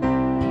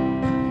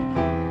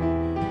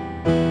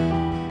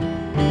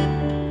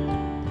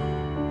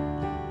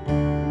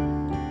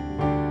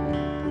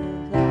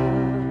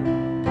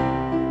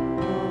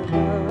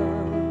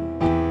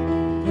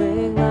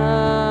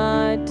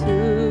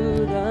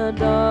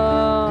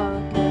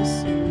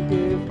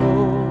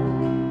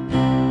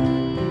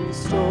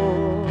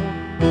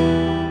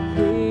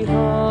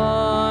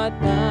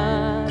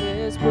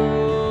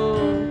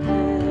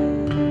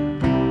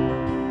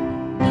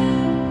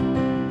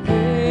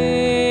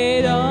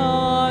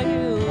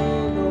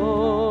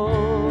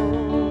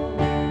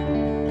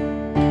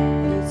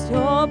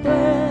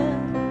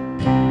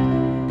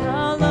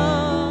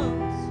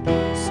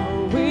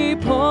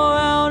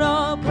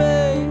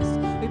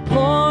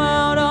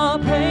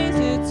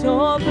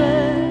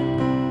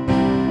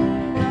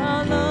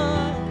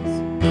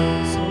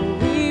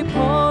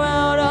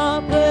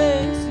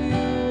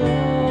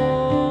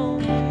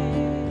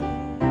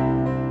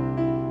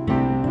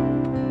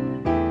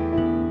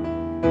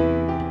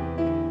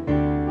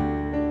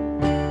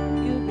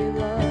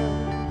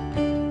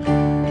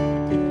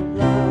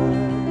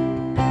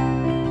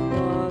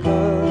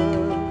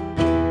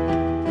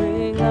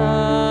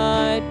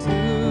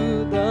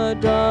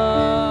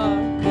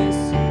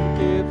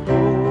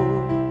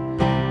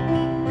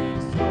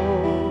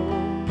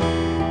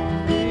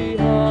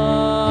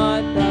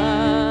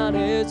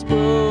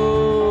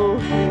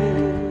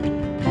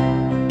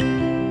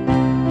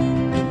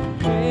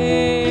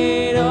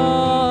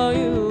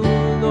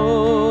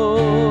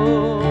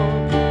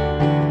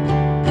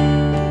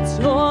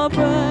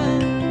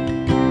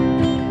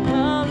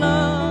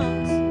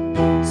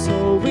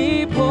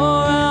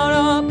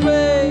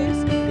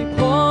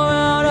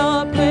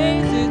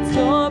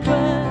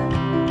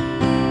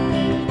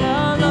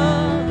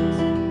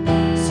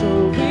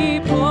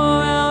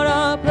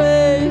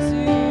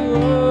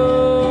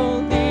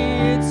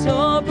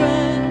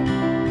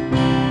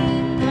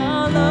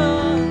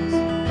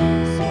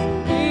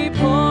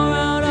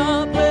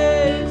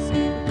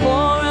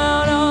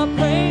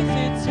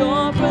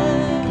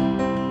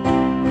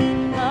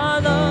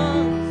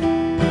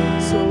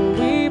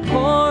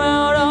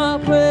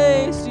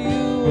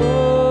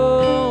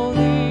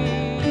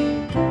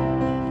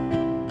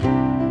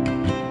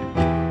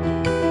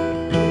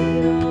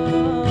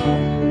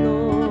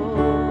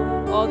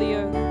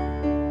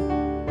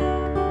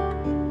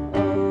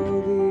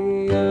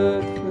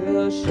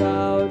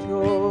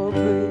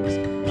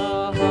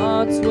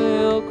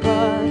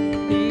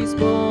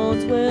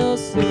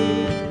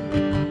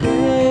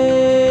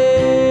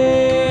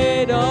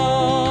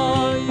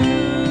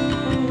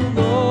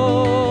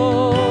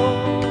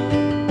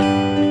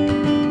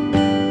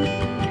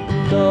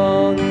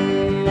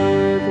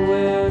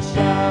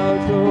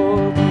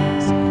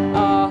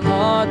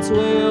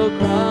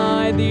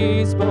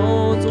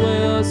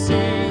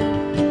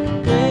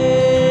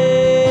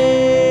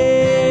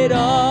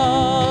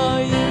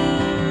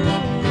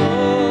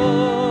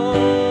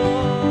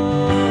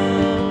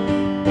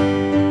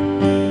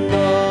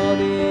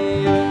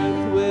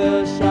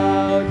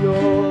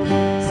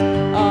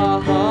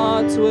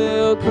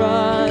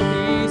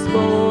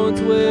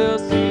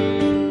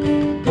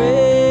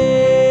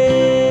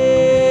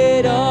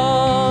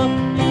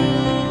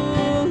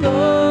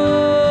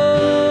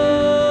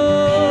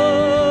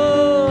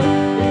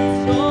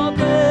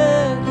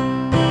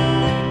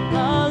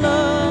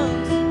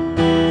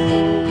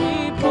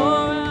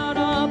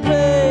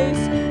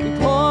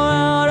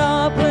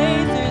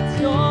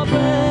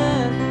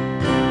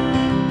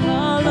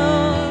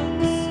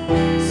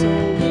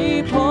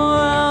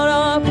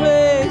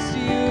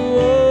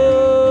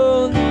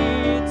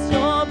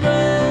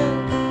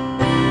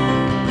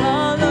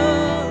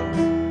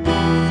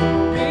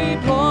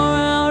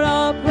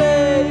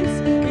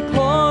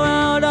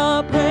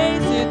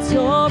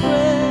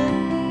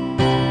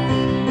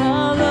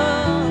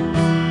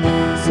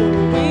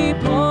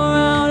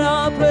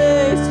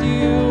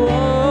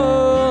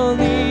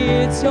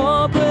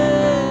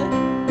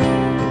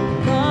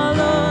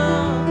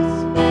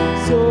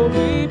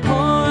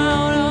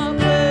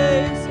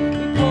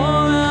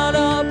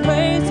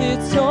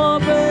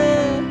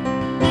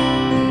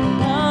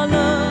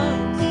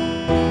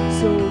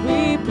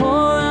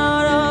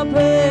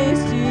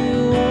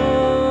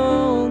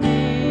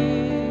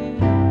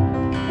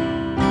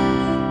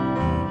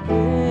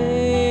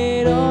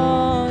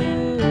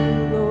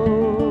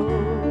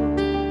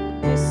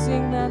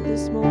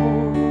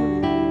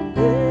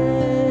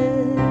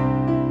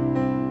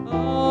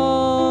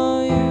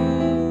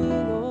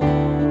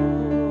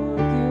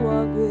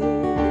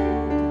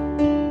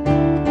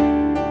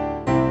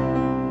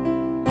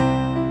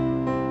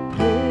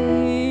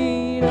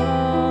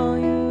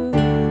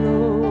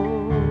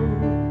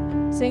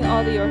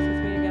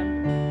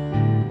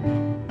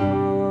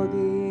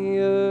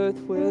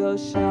 will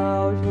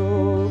shout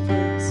your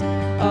praise.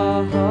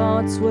 Our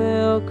hearts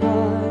will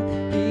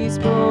cry, these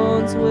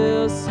bones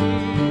will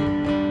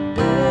sing.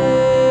 Great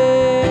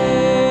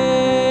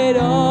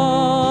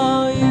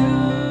are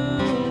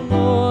you,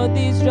 Lord.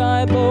 These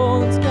dry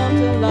bones come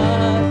to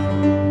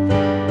life,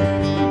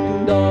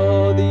 and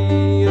all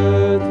the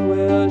earth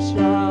will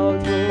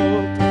shout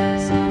your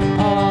praise.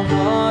 Our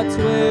hearts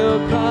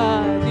will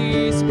cry,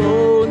 these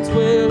bones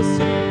will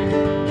sing.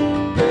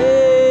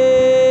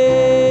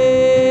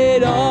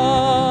 Great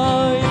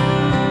are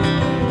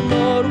you,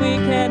 Lord. We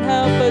can't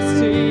help but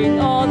sing.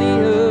 All the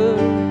earth,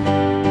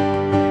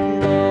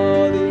 and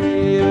all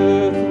the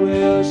earth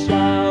will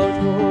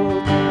shout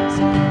your praise.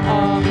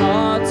 Our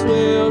hearts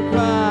will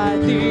cry,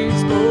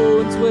 these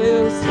bones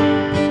will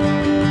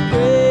sing.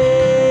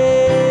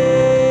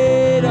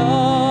 Great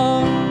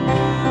are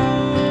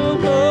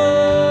you, Lord.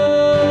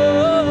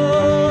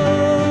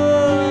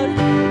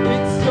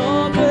 It's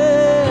your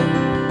breath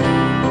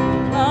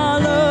in our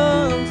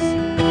lungs,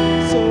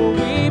 so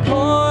we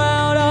pour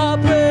out our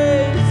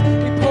praise.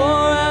 We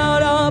pour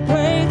out our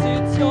praise.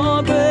 It's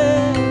your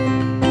breath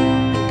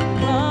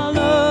in our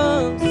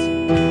lungs,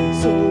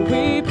 so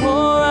we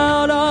pour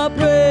out our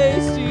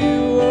praise to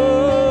you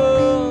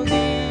only.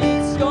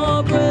 It's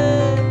your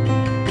breath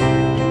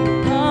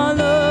in our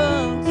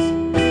lungs,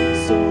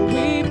 so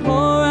we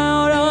pour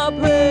out our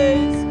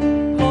praise.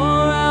 Pour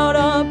out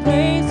our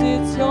praise.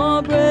 It's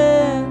your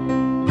breath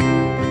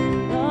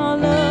in our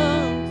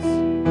lungs,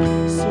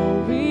 so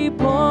we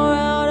pour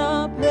out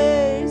our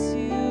praise to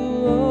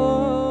you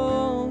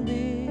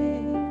only.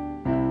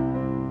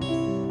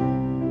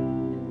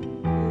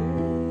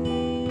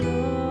 Great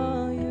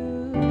are you,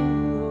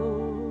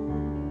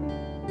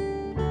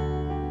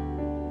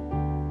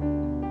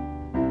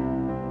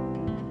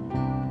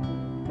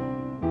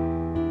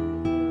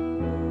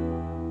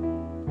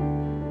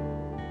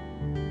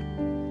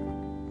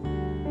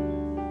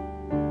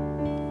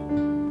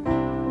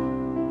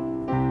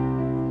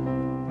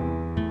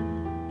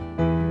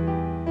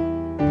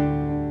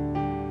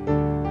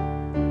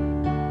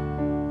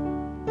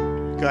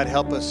 God,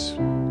 help us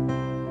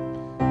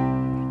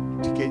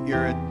to get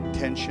your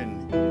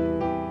attention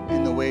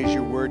in the ways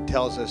your word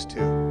tells us to.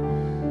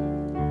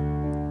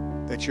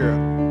 That your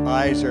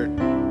eyes are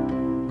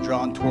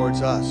drawn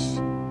towards us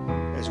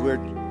as we're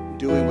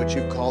doing what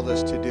you've called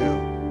us to do.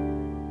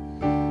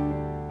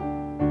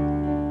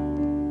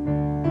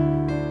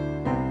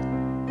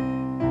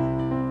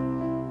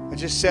 I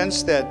just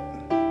sense that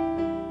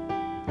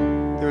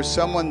there was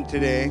someone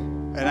today,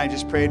 and I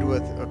just prayed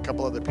with a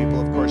couple other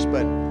people, of course,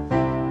 but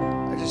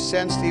I just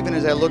sensed, even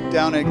as I looked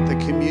down at the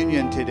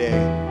communion today,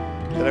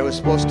 that I was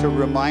supposed to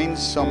remind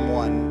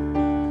someone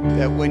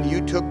that when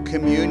you took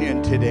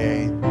communion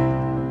today,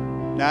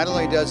 not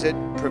only does it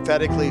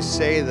prophetically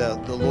say the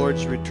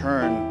Lord's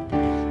return,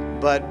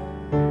 but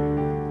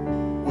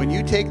when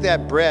you take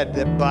that bread,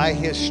 that by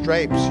his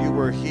stripes you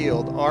were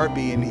healed, are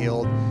being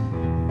healed,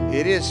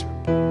 it is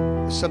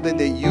something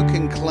that you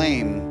can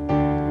claim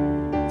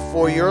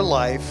for your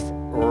life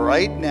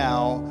right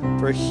now,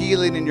 for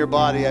healing in your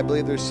body. I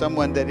believe there's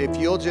someone that if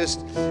you'll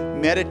just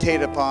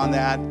meditate upon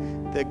that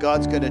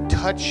God's going to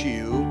touch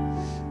you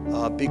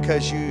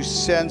because you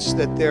sense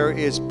that there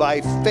is,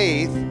 by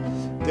faith,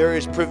 there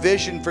is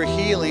provision for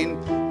healing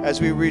as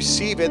we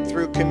receive it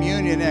through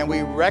communion, and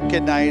we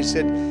recognize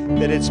it,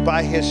 that it's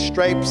by his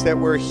stripes that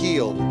we're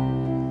healed.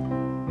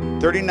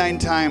 39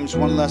 times,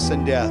 one less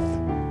than death,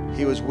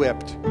 he was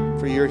whipped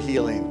for your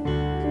healing.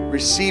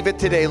 Receive it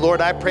today.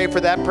 Lord, I pray for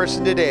that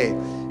person today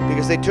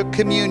because they took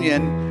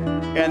communion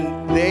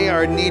and they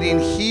are needing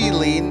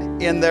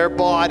healing in their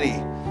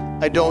body.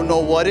 I don't know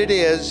what it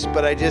is,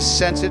 but I just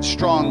sense it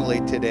strongly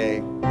today.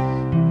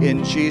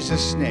 In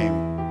Jesus' name.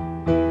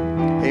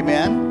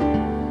 Amen.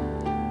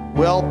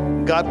 Well,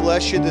 God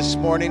bless you this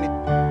morning.